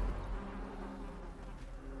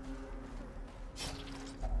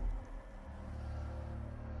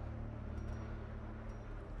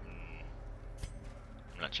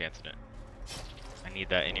 I'm not chancing it. I need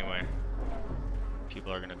that anyway.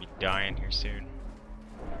 People are gonna be dying here soon.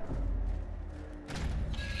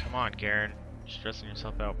 Come on, Garen. You're stressing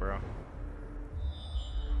yourself out, bro.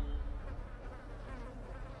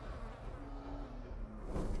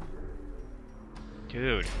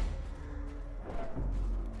 Dude.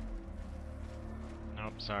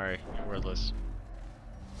 Nope, sorry. You're worthless.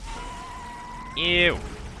 Ew.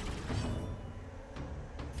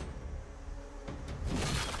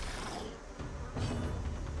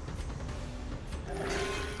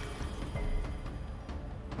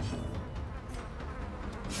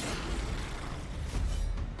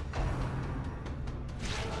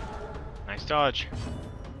 Nice dodge.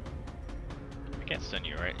 I can't stun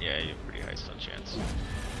you, right? Yeah, you have a pretty high stun chance.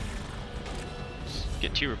 Just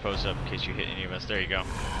get 2 repose up in case you hit any of us. There you go.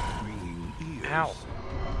 Ow.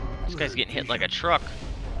 This guy's getting hit like a truck.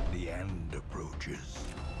 The end approaches.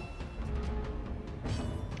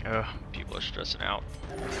 Ugh, people are stressing out.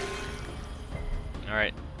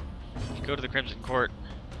 Alright. If you go to the Crimson Court,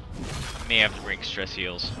 you may have to bring stress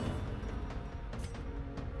heals.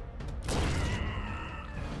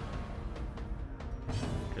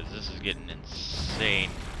 Because this is getting insane.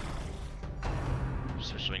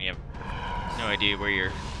 Especially when you have no idea where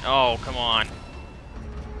you're... Oh, come on.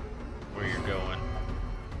 Where you're going.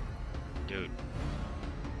 Dude.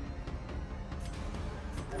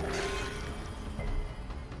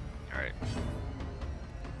 Alright.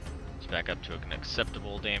 Let's back up to an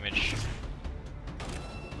acceptable damage.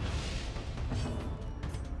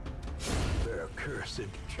 accursed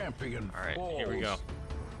champion Alright, falls. here we go.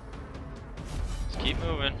 Let's keep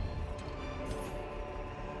moving.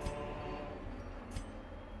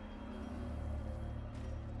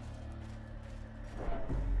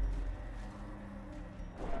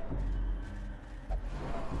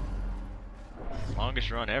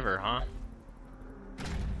 Longest run ever, huh? It'd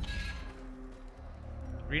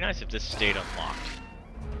be nice if this stayed unlocked.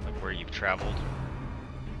 Like where you've traveled.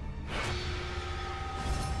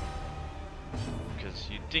 Because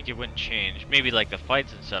you'd think it wouldn't change. Maybe like the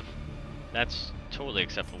fights and stuff, that's totally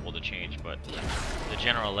acceptable to change, but the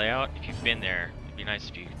general layout, if you've been there, it'd be nice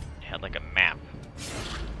if you had like a map.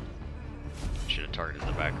 Should have targeted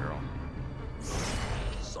the back girl.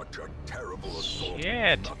 Such a terrible assault.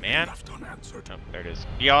 Shit, Not man. left unanswered. Oh, there it is.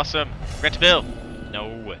 Be awesome. Rent to bill.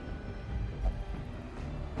 No.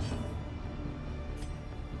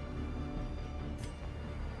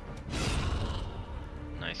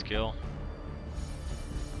 Nice kill.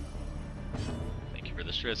 Thank you for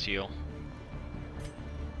the stress heal.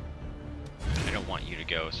 I don't want you to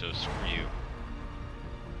go, so screw you.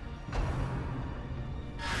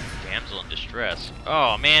 Damsel in distress.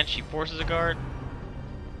 Oh man, she forces a guard.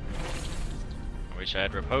 I wish I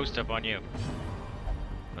had riposte up on you.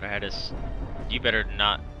 But I had this. You better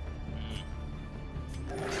not.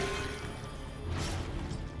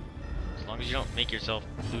 As long as you don't make yourself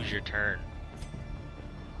lose your turn.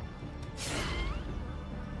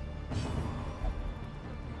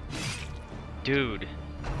 Dude.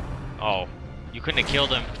 Oh. You couldn't have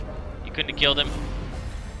killed him. You couldn't have killed him.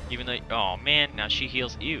 Even though. Oh man, now she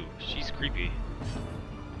heals you. She's creepy.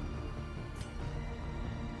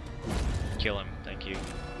 Kill him. Thank you.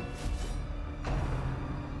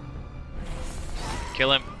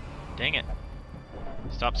 Kill him. Dang it.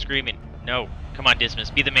 Stop screaming. No. Come on, Dismas.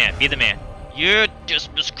 Be the man. Be the man. Yeah,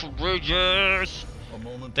 Dismas courageous.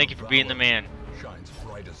 Thank you for being the man. Shines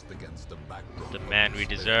brightest against the backdrop The of man we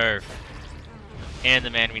despair. deserve. And the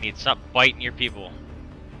man we need. Stop biting your people.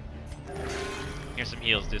 Here's some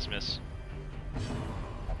heals, Dismas.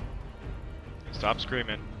 Stop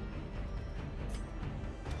screaming.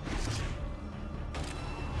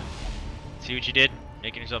 See what you did?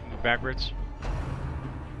 Making yourself move backwards?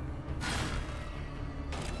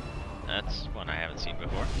 That's one I haven't seen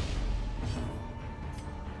before.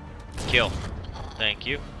 Kill. Thank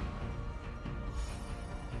you.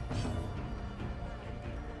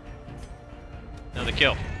 Another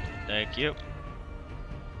kill. Thank you.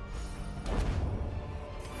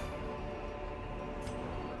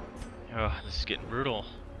 Oh, this is getting brutal.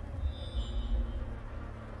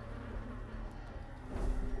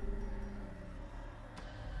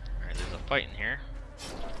 Alright, there's a fight in here.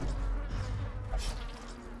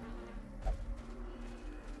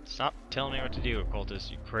 Stop telling me what to do,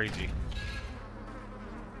 occultist, you crazy.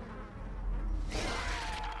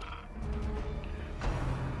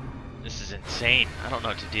 This is insane. I don't know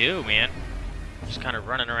what to do, man. I'm just kind of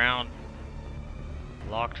running around.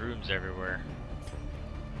 Locked rooms everywhere.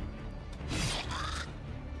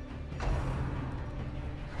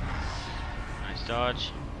 Nice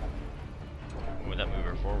dodge. Ooh, that move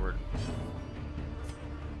her forward.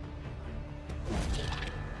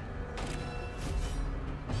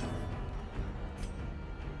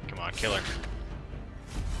 Come on, kill her.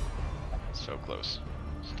 So close.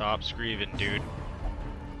 Stop screaming, dude.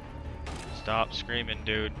 Stop screaming,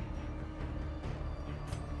 dude.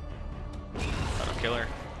 That'll kill her.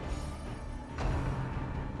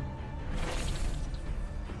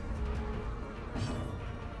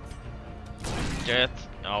 Death.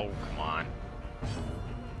 Oh, come on.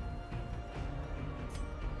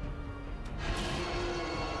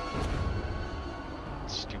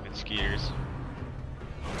 Stupid skeeters.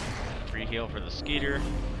 Free heal for the skeeter.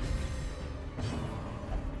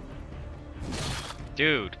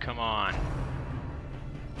 Dude, come on.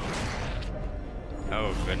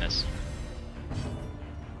 Oh, goodness.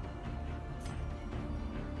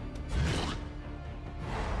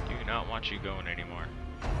 Do not want you going anymore.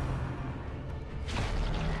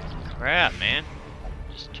 Crap, man.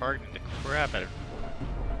 Just targeting the crap out of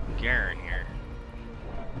Garen here.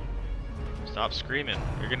 Stop screaming.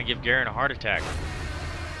 You're gonna give Garen a heart attack.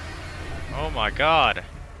 Oh my god.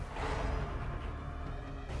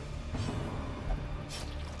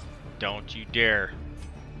 Don't you dare.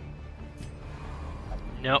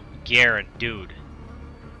 Nope, Garen, dude.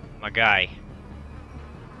 My guy.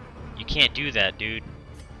 You can't do that, dude.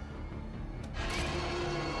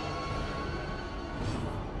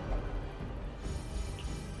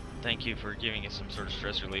 Thank you for giving us some sort of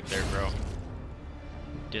stress relief there, bro.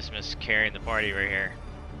 Dismas carrying the party right here.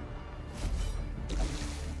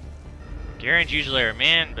 Garen's usually our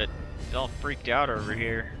man, but He's all freaked out over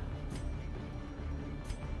here.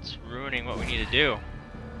 It's ruining what we need to do.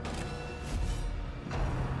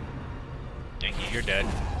 Thank you, you're dead.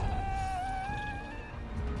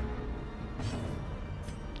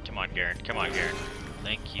 Come on, Garen. Come on, Garen.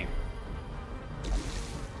 Thank you. It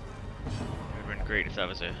would have been great if that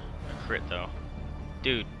was a crit, though.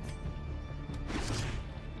 Dude.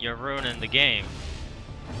 You're ruining the game.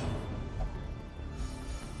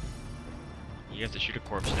 You have to shoot a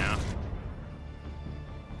corpse now.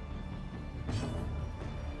 Can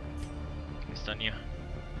I stun you?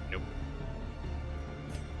 Nope.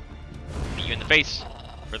 Beat you in the face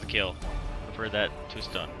for the kill. For that to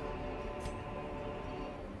stun.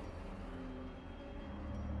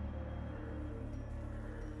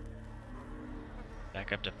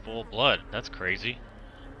 Back up to full blood. That's crazy.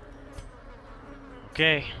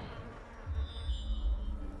 Okay.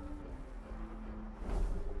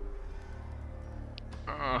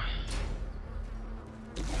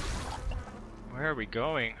 Where are we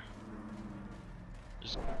going?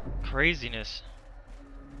 Just craziness.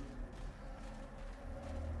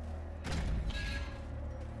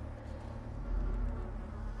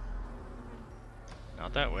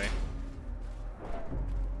 Not that way.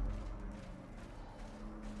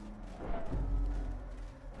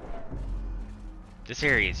 This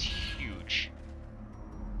area is huge.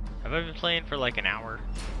 Have I been playing for like an hour?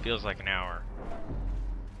 Feels like an hour.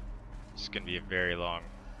 It's gonna be a very long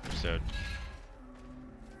episode.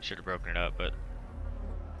 Should have broken it up, but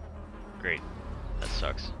great. That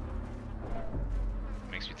sucks.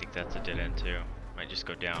 Makes me think that's a dead end too. Might just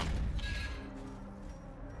go down.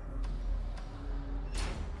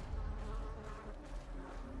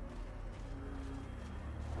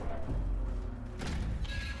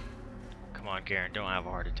 Come on, Garen, don't have a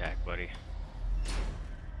heart attack, buddy.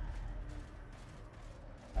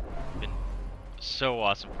 Been so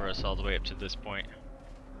awesome for us all the way up to this point.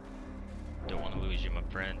 Don't want to lose you, my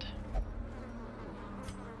friend. Go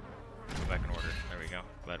back in order. There we go.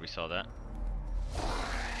 Glad we saw that.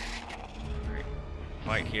 Great.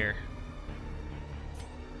 Fight here.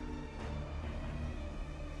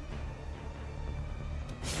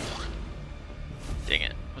 Dang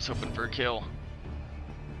it. Was hoping for a kill.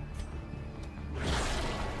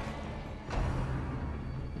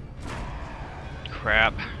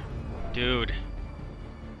 Crap. Dude.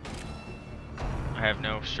 I have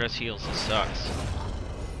no stress heals, this sucks.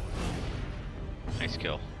 Nice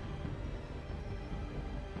kill.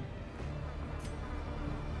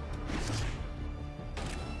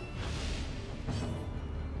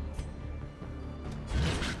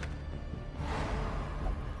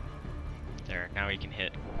 There, now he can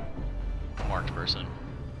hit a marked person.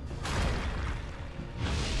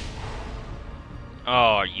 Oh,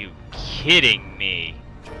 are you kidding me?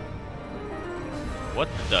 What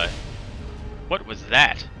the? What was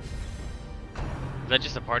that? Is that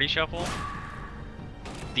just a party shuffle?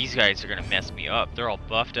 These guys are gonna mess me up. They're all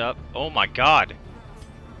buffed up. Oh my god!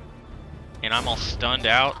 And I'm all stunned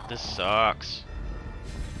out. This sucks.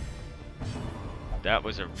 That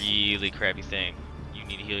was a really crappy thing. You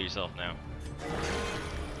need to heal yourself now.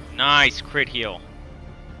 Nice crit heal.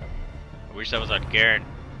 I wish that was on Garen.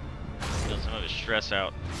 Heal some of his stress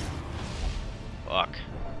out. Fuck.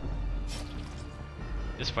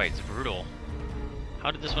 This fight's brutal. How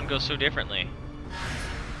did this one go so differently?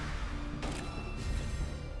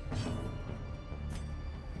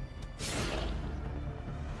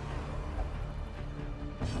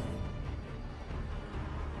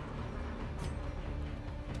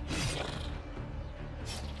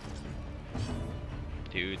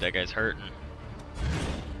 Dude, that guy's hurting.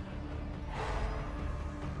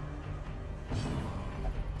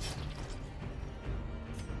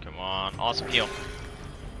 Come on, awesome heal.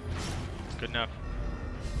 Good enough.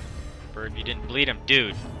 Bird, you didn't bleed him,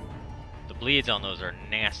 dude. The bleeds on those are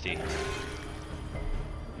nasty.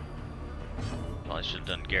 Probably should have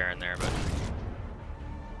done Garen there, but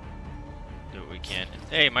do what we can.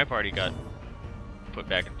 Hey, my party got put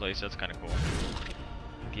back in place. That's kind of cool.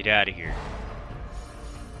 Get out of here.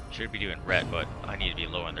 Should be doing ret, but I need to be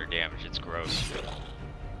low on their damage. It's gross.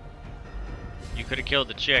 You could have killed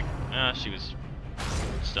the chick. She was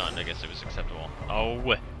stunned. I guess it was acceptable.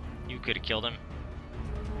 Oh, you could have killed him.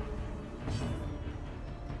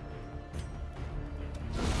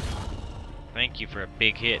 Thank you for a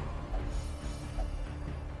big hit.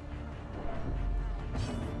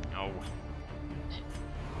 Oh.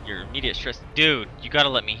 Your immediate stress. Dude, you gotta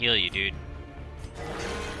let me heal you, dude.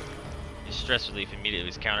 Your stress relief immediately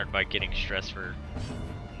was countered by getting stress for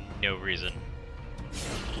no reason.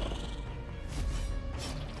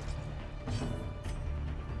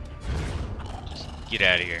 Just get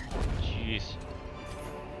out of here. jeez.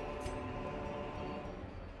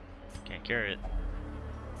 Can't carry it.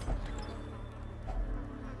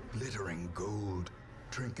 Glittering gold,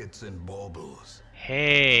 trinkets and baubles,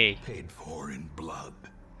 Hey! paid for in blood.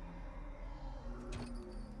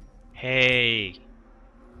 Hey!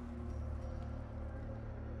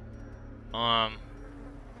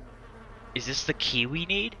 Is this the key we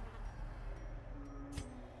need?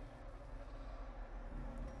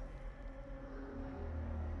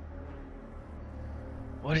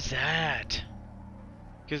 What is that?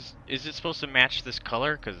 Cause is it supposed to match this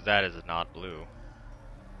color? Cause that is not blue.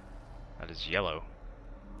 That is yellow.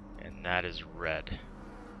 And that is red.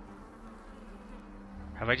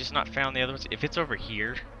 Have I just not found the other ones? If it's over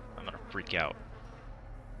here, I'm gonna freak out.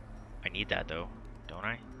 I need that though, don't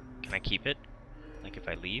I? Can I keep it? Like if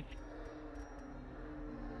I leave?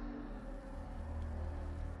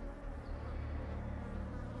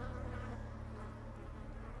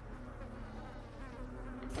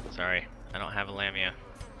 Sorry, I don't have a Lamia.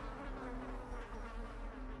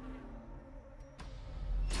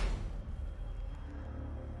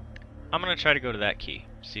 I'm gonna try to go to that key,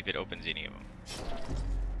 see if it opens any of them.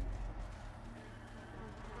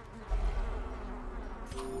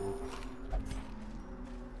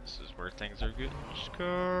 This is where things are getting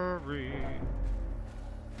scary.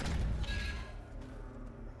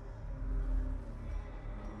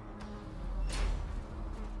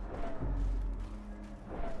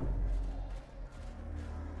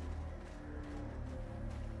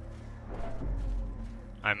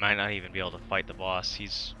 I might not even be able to fight the boss.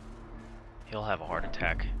 He'll have a heart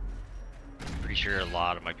attack. Pretty sure a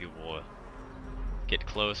lot of my people will get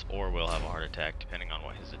close or will have a heart attack depending on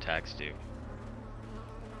what his attacks do.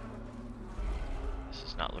 This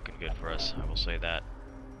is not looking good for us, I will say that.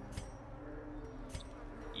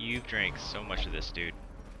 You've drank so much of this, dude.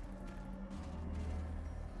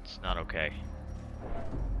 It's not okay.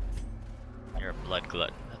 You're a blood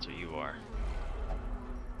glutton, that's what you are.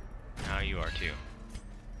 Now you are too.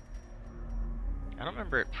 I don't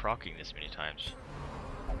remember it proccing this many times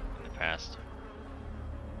in the past.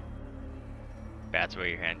 Bats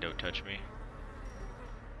away your hand, don't touch me.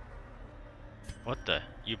 What the?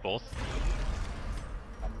 You both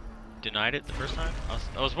denied it the first time?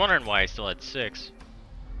 I was wondering why I still had 6.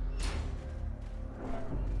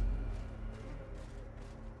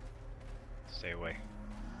 Stay away.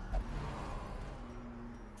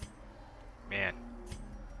 Man.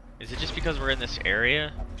 Is it just because we're in this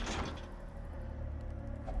area?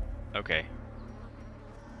 Okay.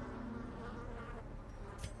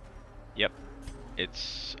 Yep.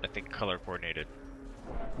 It's, I think, color coordinated.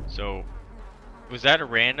 So, was that a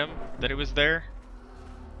random that it was there?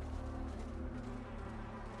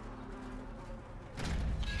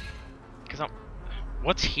 Because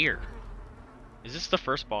what's here? Is this the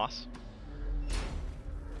first boss?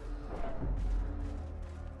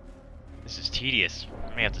 This is tedious.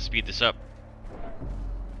 I may have to speed this up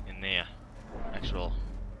in the actual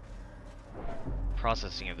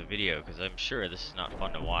processing of the video, because I'm sure this is not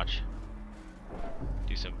fun to watch.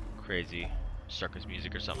 Do some crazy circus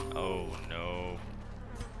music or something. Oh no.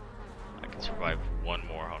 I can survive one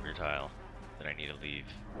more hunger tile. Then I need to leave.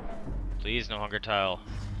 Please, no hunger tile.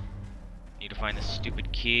 Need to find this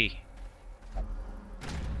stupid key.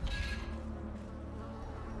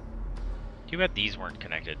 Too bad these weren't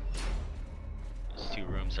connected. Those 2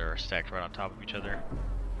 rooms are stacked right on top of each other.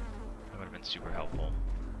 That would have been super helpful.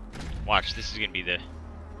 Watch, this is gonna be the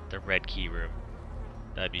red key room.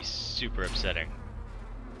 That'd be super upsetting.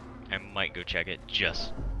 I might go check it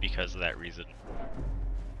just because of that reason.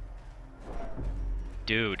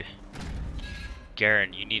 Dude.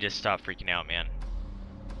 Garen, you need to stop freaking out, man.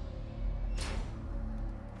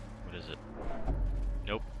 What is it?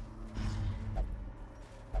 Nope.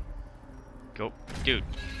 Go. Dude.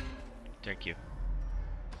 Thank you.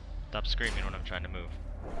 Stop screaming when I'm trying to move.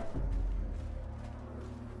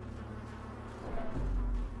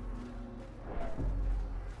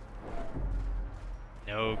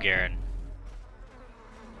 No, Garen.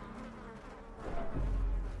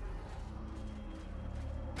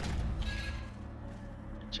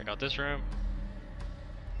 Check out this room.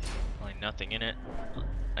 Only nothing in it.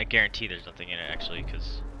 I guarantee there's nothing in it actually,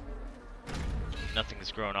 because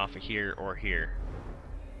nothing's growing off of here or here.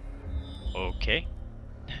 Okay.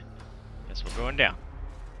 Guess we're going down.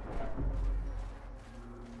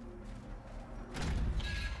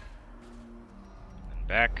 And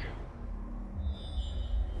back.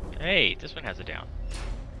 Hey, this one has a down.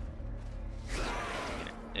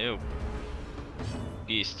 Ew.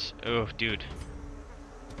 Beasts. Oh, dude.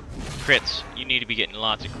 Crits. You need to be getting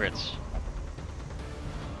lots of crits.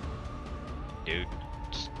 Dude,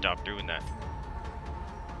 just Stop doing that.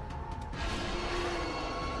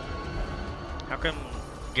 How come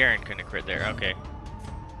Garen couldn't crit there? Okay.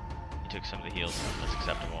 He took some of the heals. That's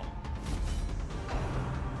acceptable.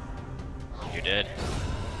 You're dead.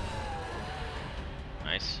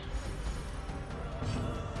 Nice.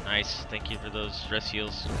 Nice. Thank you for those rest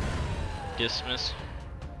heals. Dismiss.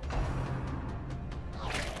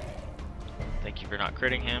 Thank you for not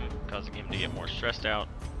critting him, causing him to get more stressed out.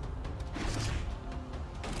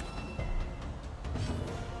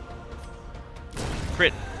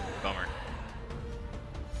 Crit. Bummer.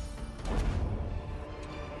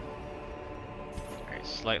 Alright,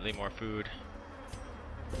 slightly more food.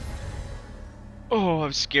 Oh,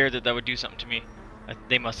 I'm scared that that would do something to me.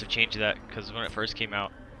 They must have changed that, because when it first came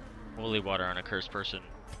out, holy water on a cursed person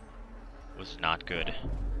was not good.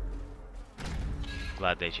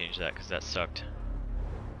 Glad they changed that, because that sucked.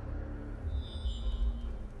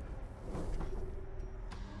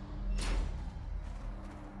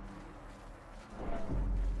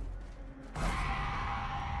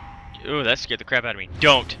 Ooh, that scared the crap out of me.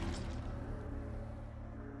 Don't!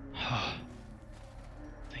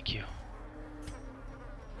 Thank you.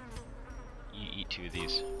 You eat 2 of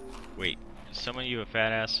these. Wait, is some of you a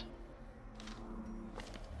fat ass?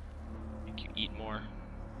 Think you eat more?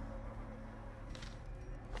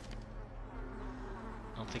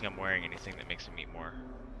 I don't think I'm wearing anything that makes him eat more.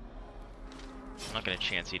 I'm not gonna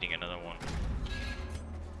chance eating another one.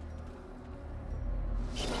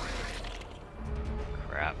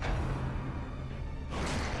 Crap.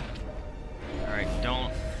 Alright,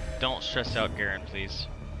 don't stress out Garen, please.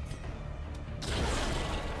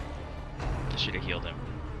 I should have healed him.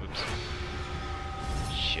 Oops.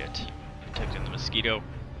 Shit. Protecting the mosquito.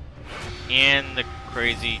 And the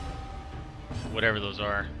crazy whatever those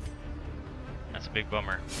are. That's a big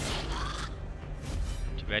bummer.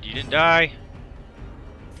 Too bad you didn't die.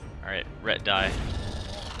 Alright, ret die.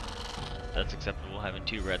 That's acceptable, having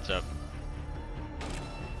 2 reds up.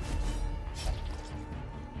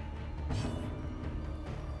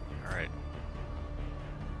 Alright.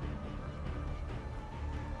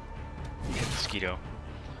 Hit mosquito.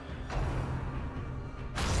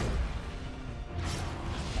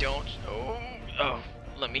 Don't. Oh,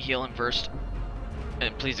 let me heal him first.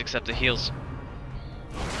 And please accept the heals.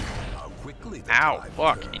 Ow,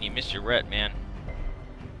 fuck. And you missed your ret, man.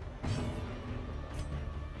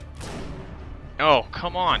 Oh,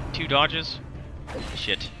 come on. 2 dodges?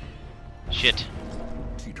 Shit. Shit.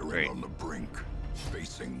 Great. On the brink,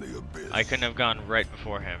 facing the abyss. I couldn't have gone right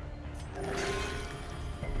before him.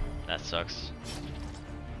 That sucks.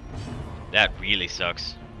 That really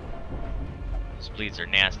sucks. Those bleeds are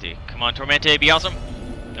nasty. Come on, Tormente, be awesome!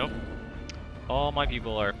 Nope. All my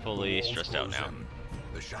people are fully stressed out now.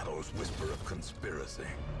 The shadows whisper of conspiracy.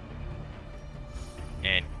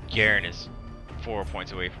 And Garen is 4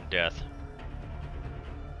 points away from death.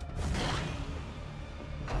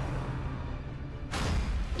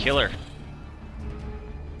 Killer.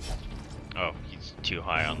 Oh, he's too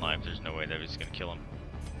high on life. There's no way that was gonna kill him.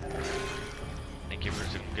 Thank you for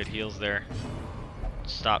some good heals there.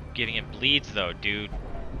 Stop giving him bleeds though, dude.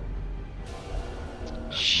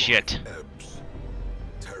 Shit. Ebbs,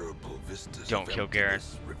 terrible vistas Don't of kill Garen.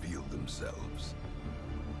 emptiness reveal themselves.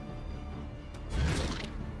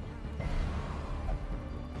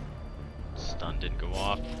 Stun didn't go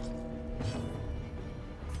off.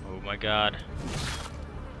 Oh my god.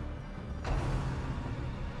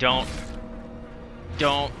 Don't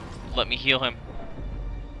let me heal him.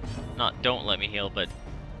 Not don't let me heal, but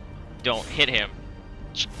don't hit him.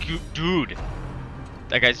 Dude,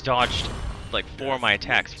 that guy's dodged like 4 of my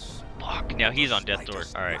attacks. Fuck, now he's on death door.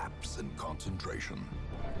 Alright. Concentration.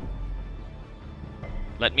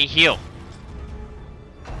 Let me heal.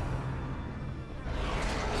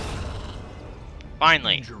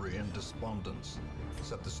 Finally. Injury and despondence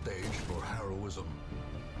set the stage for heroism.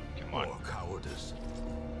 Come on. Or cowardice.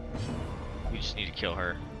 We just need to kill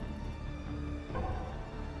her.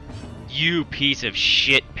 You piece of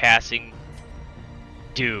shit passing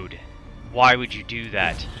dude. Why would you do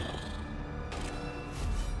that?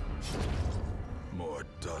 More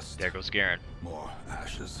dust. There goes Garen. More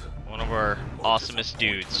ashes. One of our More awesomest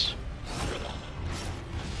dudes.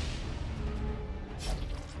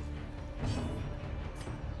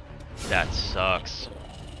 That sucks.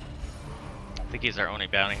 I think he's our only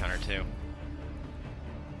bounty hunter too.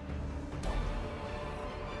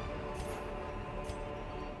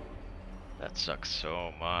 That sucks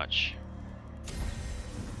so much.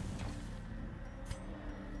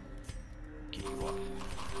 Okay, well,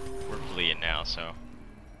 we're fleeing now, so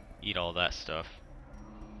eat all that stuff.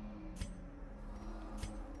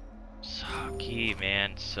 Suck. Sucky,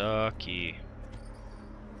 man. Sucky.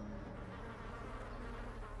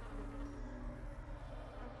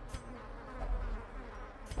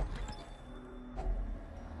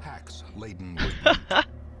 Hacks laden with meat.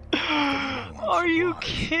 Often low on Are you supplies.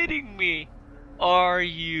 kidding me? Are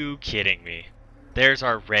you kidding me? There's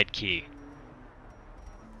our red key.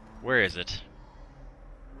 Where is it?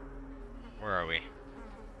 Where are we?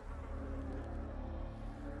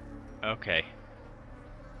 Okay.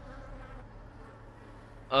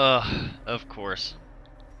 Of course.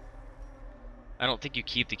 I don't think you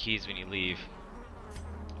keep the keys when you leave.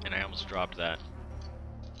 And I almost dropped that.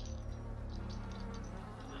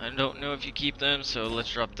 I don't know if you keep them, so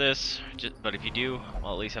let's drop this. But if you do,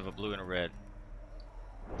 I'll at least have a blue and a red.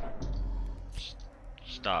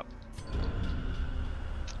 Stop.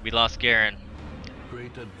 We lost Garen.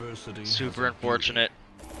 Great adversity. Super unfortunate.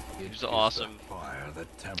 He was awesome. Fire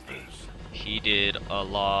that tempers. He did a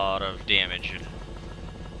lot of damage and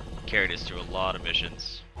carried us through a lot of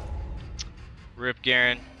missions. Rip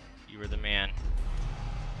Garen, you were the man.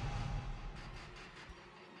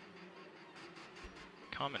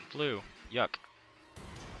 Common flu. Yuck.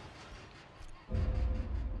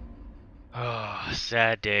 Oh,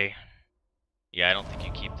 sad day. Yeah, I don't think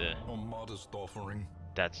you keep the... A modest offering.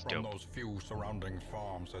 That's From dope. those few surrounding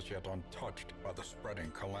farms as yet untouched by the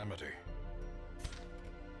spreading calamity.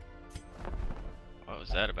 What was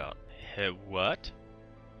that about? Hey, what?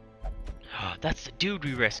 That's the dude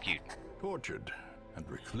we rescued. Tortured and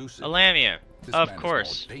reclusive. A Lamia. This Of man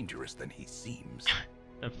course. is more dangerous than he seems.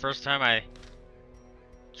 The first time I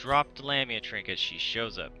dropped the Lamia trinket, she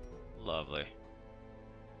shows up. Lovely.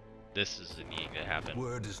 This is needing to happen.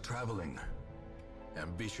 Word is traveling.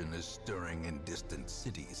 Ambition is stirring in distant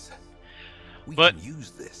cities. We But- can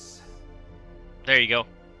use this. There you go.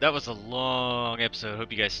 That was a long episode.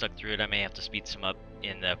 Hope you guys stuck through it. I may have to speed some up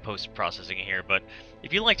in the post-processing here, but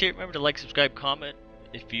if you liked it, remember to like, subscribe, comment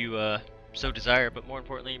if you so desire. But more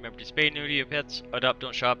importantly, remember to spay and neuter your pets, adopt,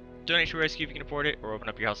 don't shop, donate to a rescue if you can afford it, or open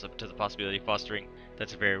up your house up to the possibility of fostering.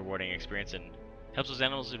 That's a very rewarding experience and helps those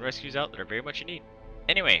animals and rescues out that are very much in need.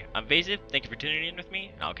 Anyway, I'm Vaesive. Thank you for tuning in with me,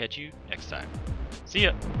 and I'll catch you next time. See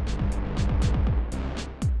ya!